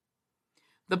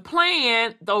 The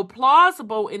plan, though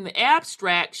plausible in the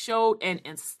abstract, showed an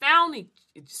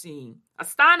astonishing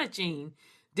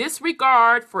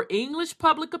disregard for English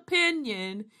public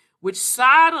opinion, which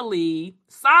solidly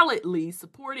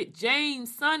supported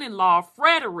James' son-in-law,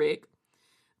 Frederick,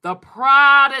 the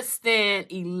Protestant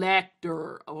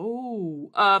elector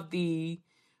of the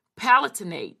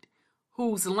Palatinate,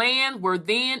 whose land were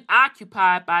then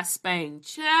occupied by Spain.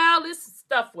 Child, this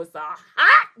stuff was a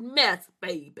hot mess,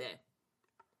 baby.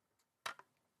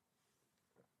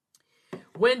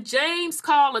 When James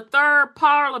called a third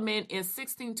parliament in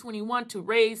 1621 to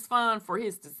raise funds for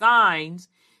his designs,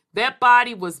 that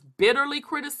body was bitterly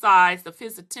criticized of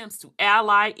his attempts to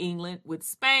ally England with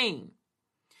Spain.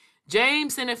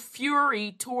 James, in a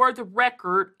fury, tore the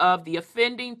record of the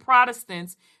offending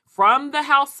Protestants from the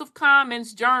House of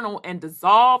Commons Journal and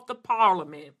dissolved the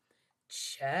parliament.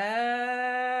 Child.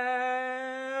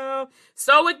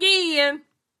 So again,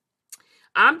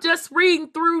 I'm just reading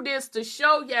through this to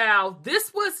show y'all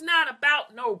this was not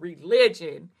about no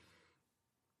religion.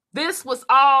 This was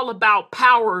all about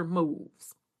power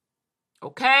moves.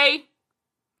 Okay?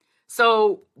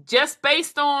 So just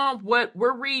based on what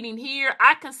we're reading here,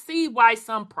 I can see why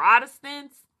some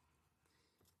Protestants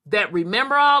that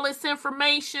remember all this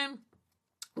information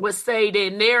would say that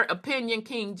in their opinion,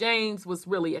 King James was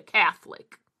really a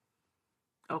Catholic.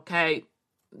 Okay?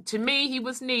 To me, he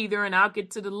was neither, and I'll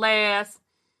get to the last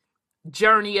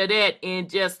journey of that in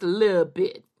just a little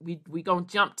bit. We gonna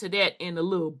jump to that in a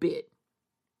little bit.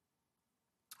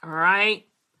 All right.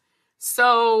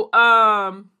 So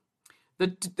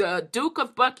the Duke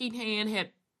of Buckingham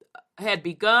had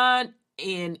begun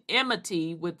in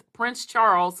enmity with Prince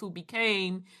Charles, who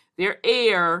became their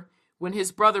heir when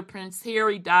his brother Prince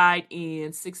Harry died in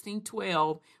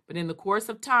 1612. But in the course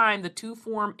of time, the two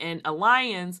formed an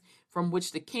alliance from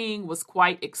which the king was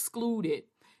quite excluded.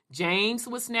 James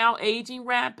was now aging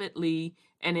rapidly,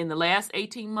 and in the last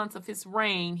 18 months of his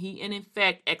reign, he in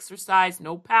effect exercised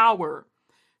no power.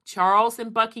 Charles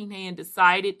and Buckingham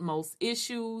decided most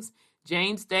issues.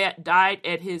 James died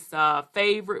at his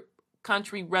favorite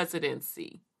country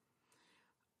residency.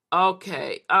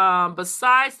 Okay,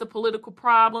 besides the political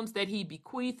problems that he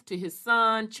bequeathed to his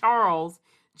son, Charles,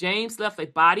 James left a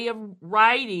body of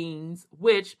writings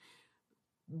which,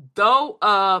 though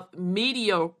of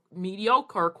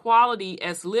mediocre quality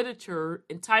as literature,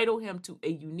 entitle him to a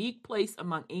unique place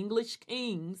among English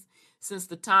kings since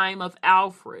the time of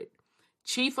Alfred.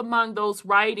 Chief among those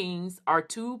writings are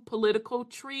two political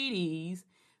treatises,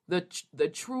 the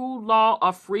True Law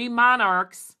of Free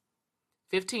Monarchs,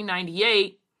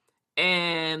 1598,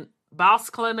 and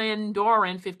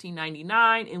Boscawen-Doran,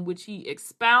 1599, in which he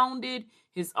expounded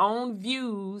his own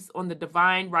views on the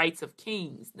divine rights of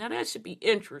kings. Now that should be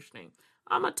interesting.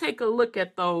 I'm going to take a look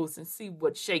at those and see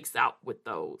what shakes out with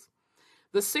those.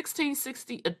 The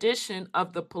 1660 edition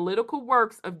of the Political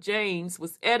Works of James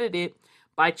was edited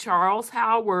by Charles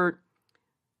Howard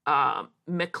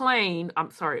McLean in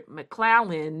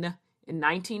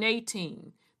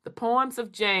 1918. The Poems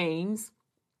of James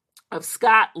of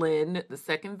Scotland, the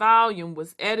second volume,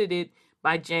 was edited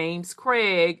by James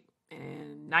Craig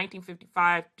in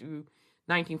 1955 to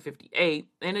 1958.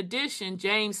 In addition,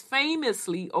 James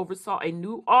famously oversaw a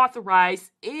new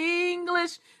authorized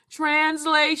English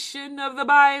translation of the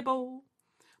Bible,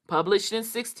 published in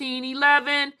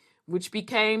 1611, which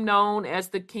became known as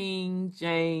the King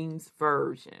James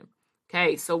Version.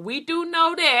 Okay, so we do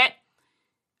know that,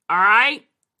 all right?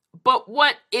 But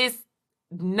what is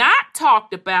not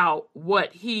talked about,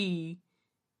 what he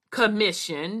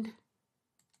commissioned.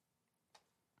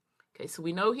 Okay, so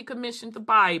we know he commissioned the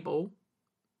Bible.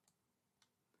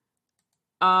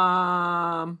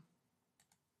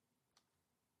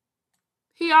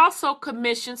 He also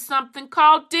commissioned something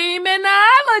called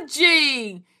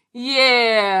demonology.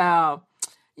 Yeah,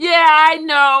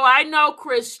 I know,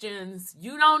 Christians.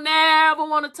 You don't ever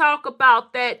want to talk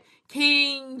about that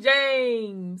King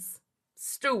James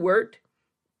Stewart,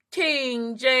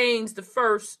 King James the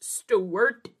First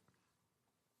Stewart,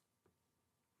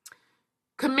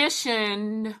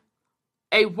 commissioned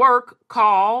a work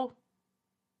called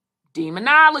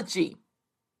Demonology.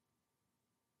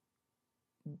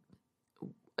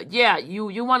 Yeah,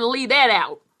 you want to leave that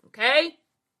out, okay?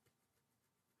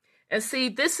 And see,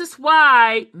 this is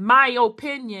why my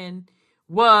opinion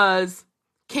was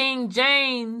King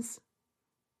James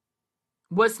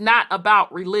was not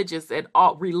about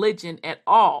religion at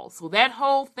all. So that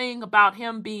whole thing about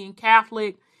him being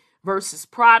Catholic versus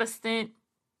Protestant,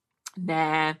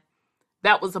 nah,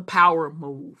 that was a power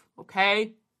move,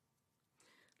 okay?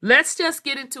 Let's just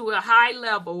get into a high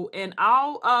level, and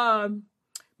I'll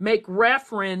make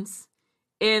reference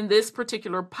in this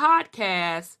particular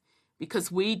podcast,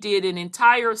 because we did an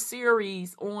entire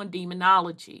series on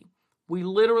demonology. We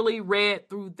literally read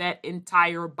through that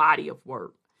entire body of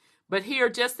work. But here,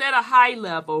 just at a high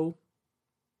level,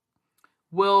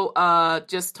 we'll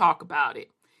just talk about it.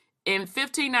 In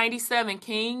 1597,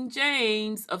 King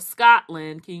James VI of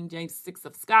Scotland,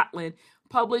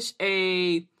 published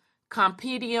a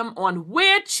compendium on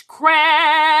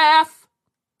witchcraft,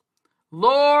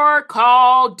 lore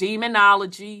called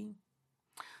demonology.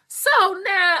 So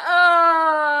now,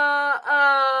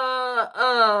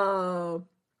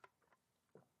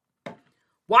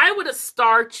 why would a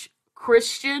starch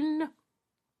Christian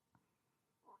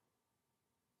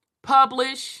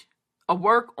publish a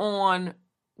work on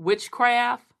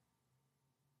witchcraft?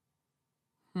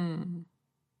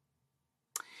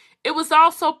 It was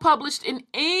also published in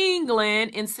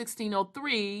England in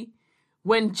 1603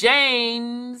 when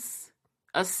James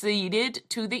acceded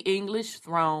to the English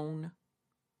throne.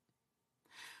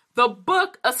 The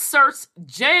book asserts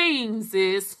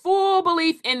James's full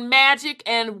belief in magic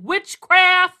and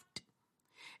witchcraft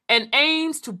and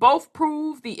aims to both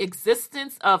prove the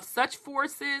existence of such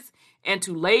forces and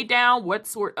to lay down what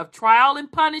sort of trial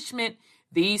and punishment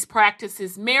these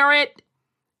practices merit.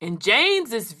 In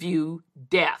James's view,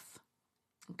 death.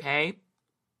 Okay?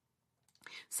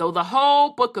 So the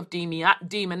whole book of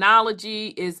demonology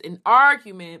is an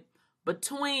argument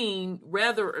between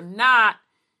whether or not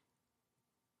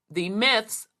the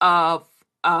myths of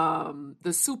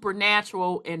the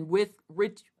supernatural and with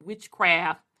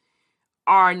witchcraft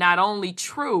are not only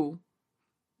true,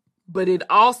 but it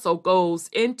also goes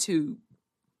into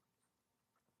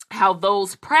how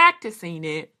those practicing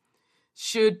it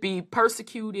should be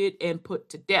persecuted and put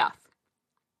to death.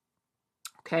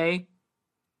 Okay?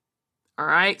 All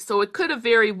right? So it could have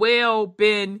very well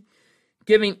been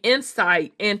giving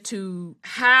insight into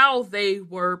how they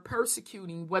were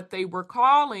persecuting what they were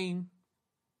calling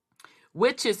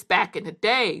witches back in the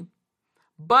day.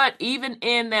 But even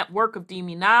in that work of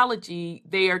demonology,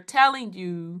 they are telling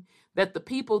you that the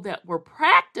people that were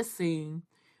practicing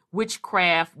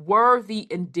witchcraft were the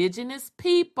indigenous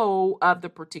people of the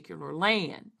particular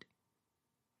land.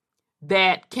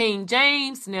 That King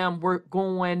James and them were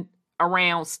going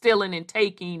around stealing and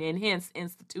taking and hence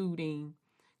instituting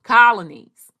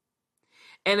colonies.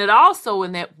 And it also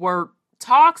in that work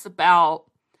talks about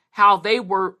how they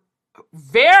were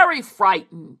very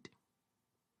frightened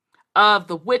of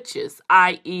the witches,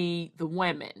 i.e. the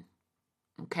women.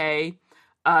 Okay?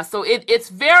 So it's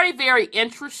very, very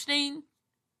interesting.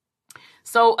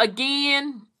 So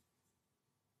again,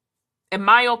 in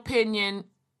my opinion,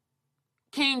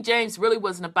 King James really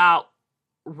wasn't about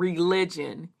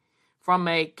religion from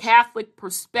a Catholic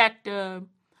perspective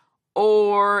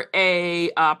or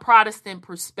a Protestant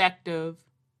perspective.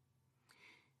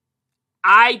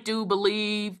 I do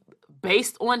believe,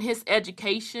 based on his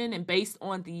education and based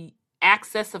on the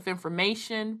access of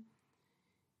information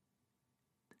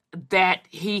that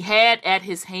he had at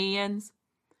his hands,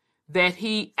 that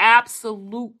he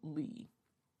absolutely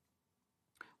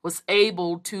was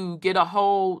able to get a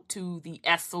hold to the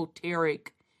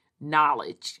esoteric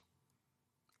knowledge.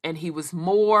 And he was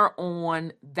more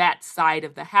on that side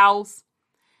of the house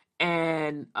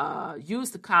and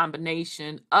used the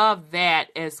combination of that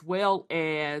as well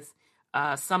as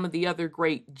some of the other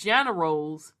great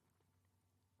generals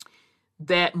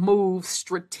that moved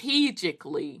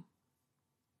strategically.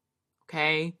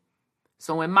 Okay?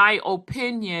 So in my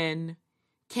opinion,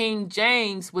 King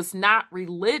James was not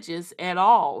religious at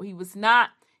all. He was not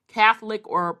Catholic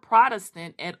or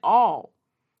Protestant at all.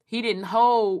 He didn't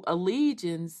hold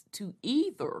allegiance to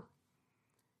either.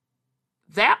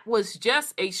 That was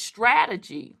just a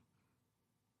strategy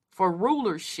for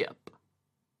rulership.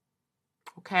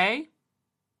 Okay?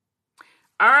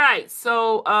 All right,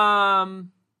 so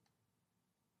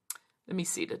let me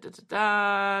see.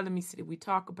 Let me see. Did we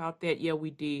talk about that? Yeah,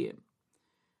 we did.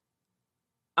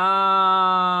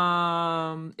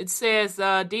 It says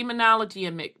demonology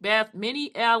in Macbeth.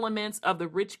 Many elements of the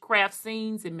witchcraft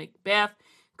scenes in Macbeth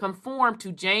conform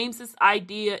to James's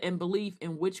idea and belief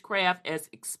in witchcraft as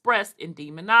expressed in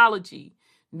demonology.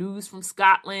 News from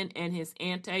Scotland and his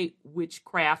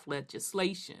anti-witchcraft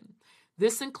legislation.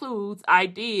 This includes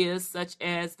ideas such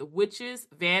as the witches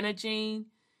vanishing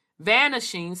 /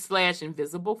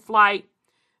 invisible flight,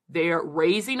 their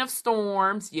raising of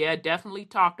storms. Yeah, definitely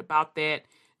talked about that.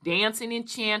 Dancing and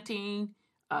chanting,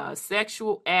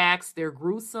 sexual acts, their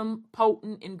gruesome,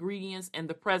 potent ingredients, and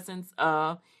the presence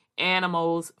of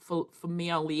animals'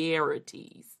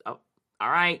 familiarities. Oh, all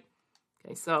right.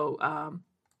 Okay, so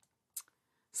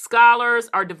Scholars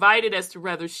are divided as to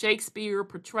whether Shakespeare's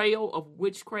portrayal of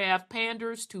witchcraft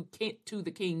panders to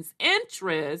the king's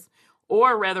interest,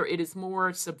 or whether it is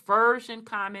more subversion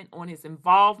comment on his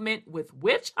involvement with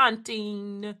witch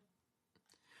hunting,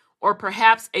 or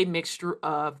perhaps a mixture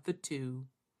of the two.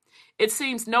 It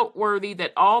seems noteworthy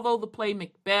that although the play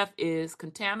Macbeth is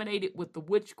contaminated with the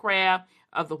witchcraft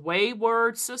of the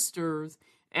wayward sisters,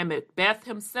 and Macbeth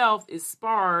himself is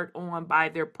spurred on by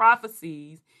their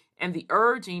prophecies and the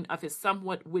urging of his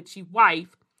somewhat witchy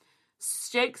wife,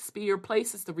 Shakespeare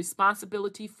places the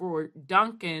responsibility for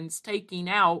Duncan's taking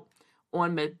out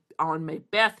on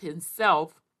Macbeth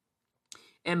himself,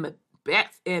 and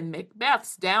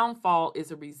Macbeth's downfall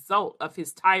is a result of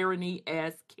his tyranny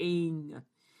as king.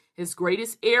 His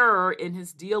greatest error in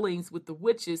his dealings with the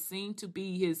witches seemed to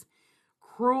be his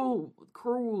cruelty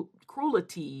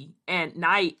and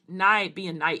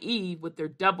being naive with their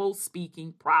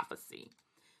double-speaking prophecy.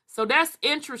 So that's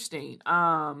interesting.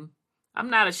 I'm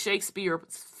not a Shakespeare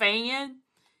fan,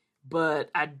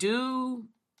 but I do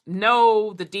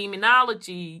know the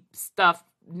demonology stuff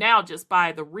now just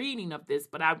by the reading of this,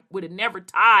 but I would have never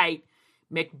tied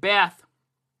Macbeth,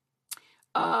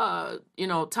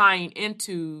 tying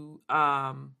into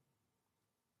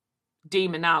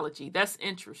demonology. That's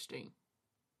interesting.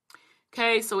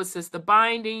 Okay, so it says the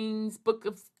bindings,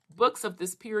 books of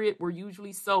this period were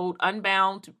usually sold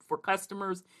unbound for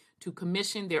customers to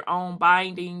commission their own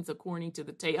bindings according to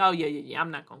the tale. Oh, yeah.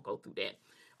 I'm not going to go through that.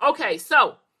 Okay,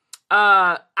 so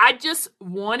I just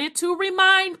wanted to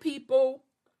remind people,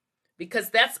 because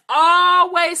that's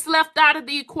always left out of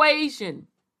the equation.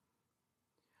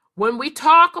 When we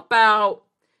talk about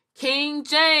King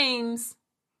James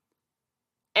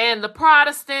and the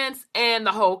Protestants and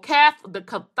the whole the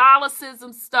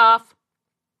Catholicism stuff,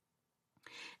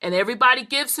 and everybody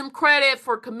gives him credit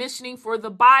for commissioning for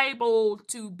the Bible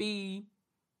to be,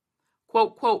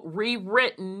 quote, quote,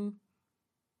 rewritten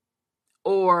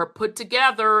or put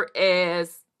together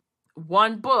as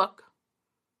one book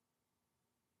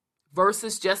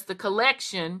versus just the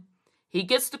collection. He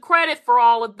gets the credit for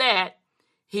all of that.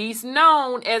 He's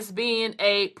known as being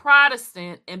a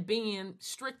Protestant and being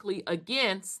strictly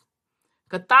against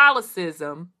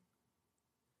Catholicism,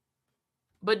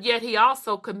 but yet he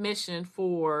also commissioned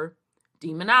for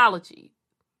demonology,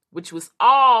 which was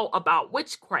all about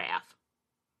witchcraft.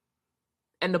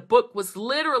 And the book was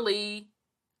literally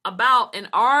about an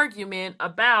argument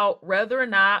about whether or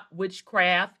not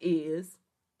witchcraft is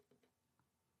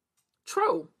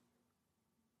true.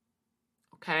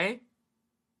 Okay?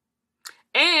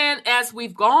 And as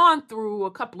we've gone through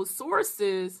a couple of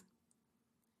sources,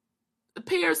 it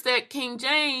appears that King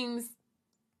James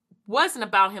wasn't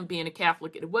about him being a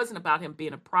Catholic. It wasn't about him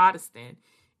being a Protestant.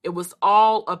 It was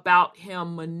all about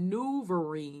him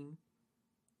maneuvering,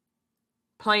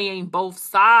 playing both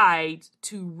sides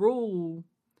to rule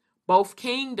both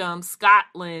kingdoms,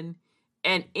 Scotland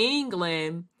and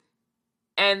England,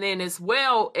 and then as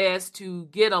well as to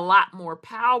get a lot more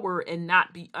power and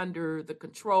not be under the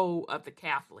control of the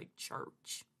Catholic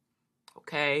Church.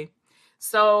 Okay?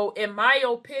 So, in my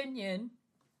opinion,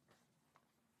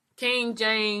 King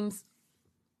James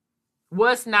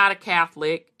was not a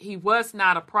Catholic. He was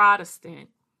not a Protestant.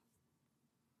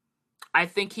 I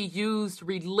think he used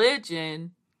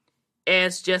religion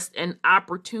as just an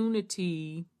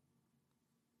opportunity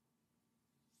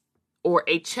or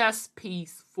a chess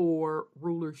piece for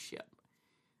rulership.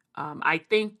 I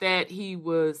think that he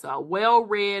was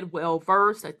well-read,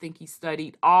 well-versed. I think he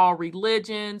studied all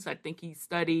religions. I think he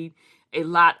studied a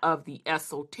lot of the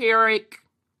esoteric.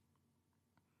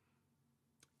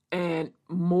 And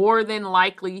more than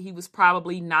likely, he was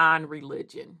probably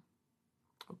non-religion.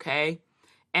 Okay?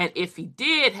 And if he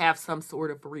did have some sort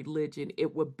of religion,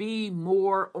 it would be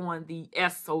more on the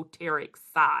esoteric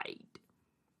side.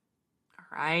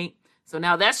 All right? So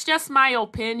now that's just my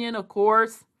opinion, of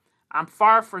course. I'm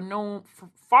far from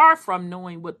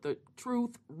knowing what the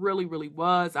truth really, really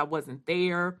was. I wasn't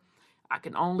there. I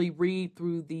can only read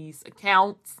through these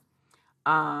accounts.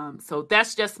 So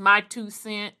that's just my 2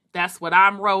 cents. That's what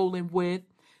I'm rolling with.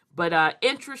 But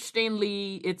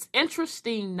interestingly, it's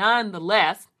interesting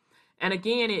nonetheless. And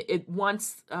again, it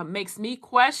once makes me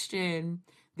question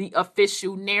the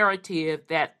official narrative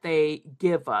that they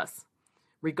give us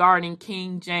regarding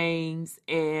King James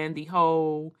and the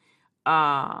whole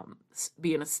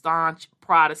being a staunch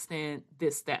Protestant,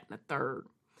 this, that, and the third.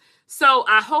 So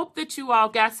I hope that you all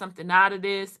got something out of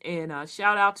this. And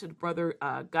shout out to the brother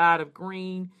God of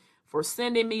Green for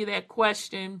sending me that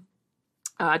question.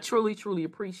 I truly, truly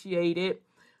appreciate it.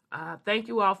 Thank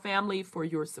you all, family, for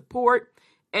your support.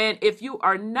 And if you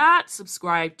are not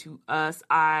subscribed to us,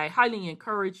 I highly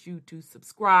encourage you to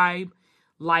subscribe,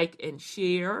 like, and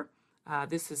share.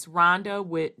 This is Rhonda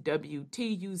with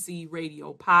WTUZ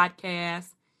Radio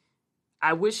Podcast.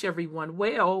 I wish everyone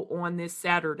well on this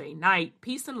Saturday night.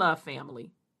 Peace and love,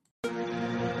 family.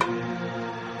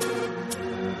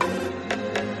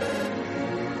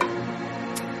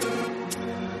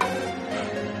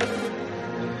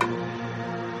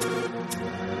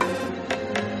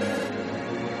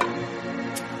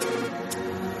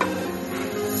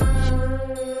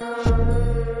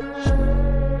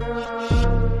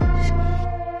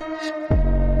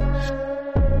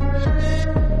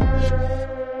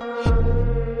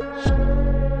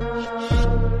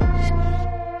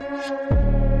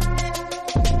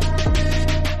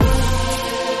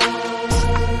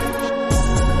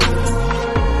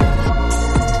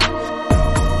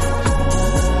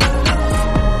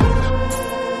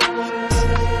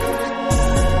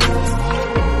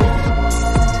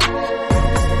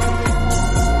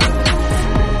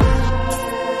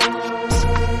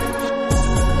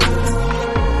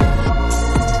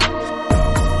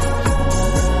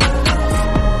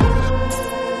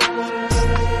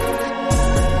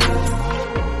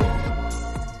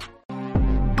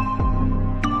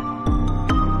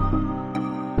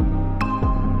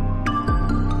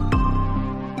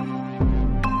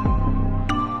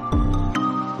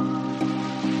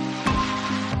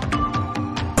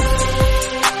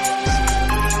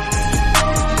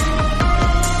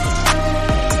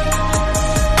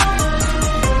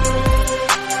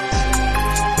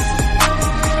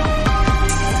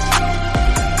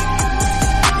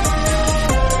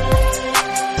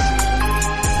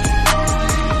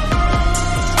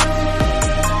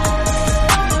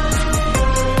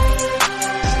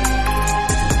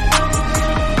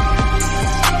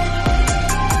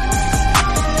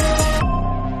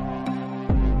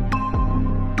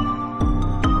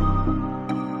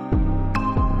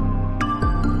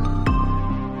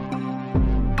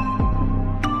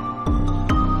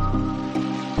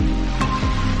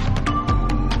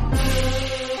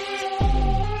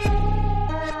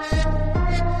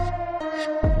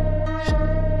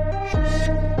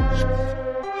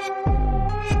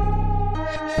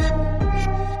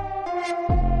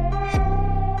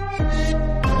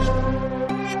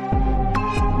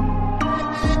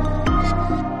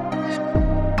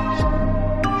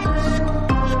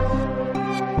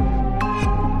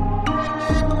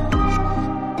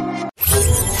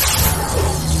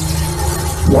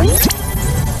 What?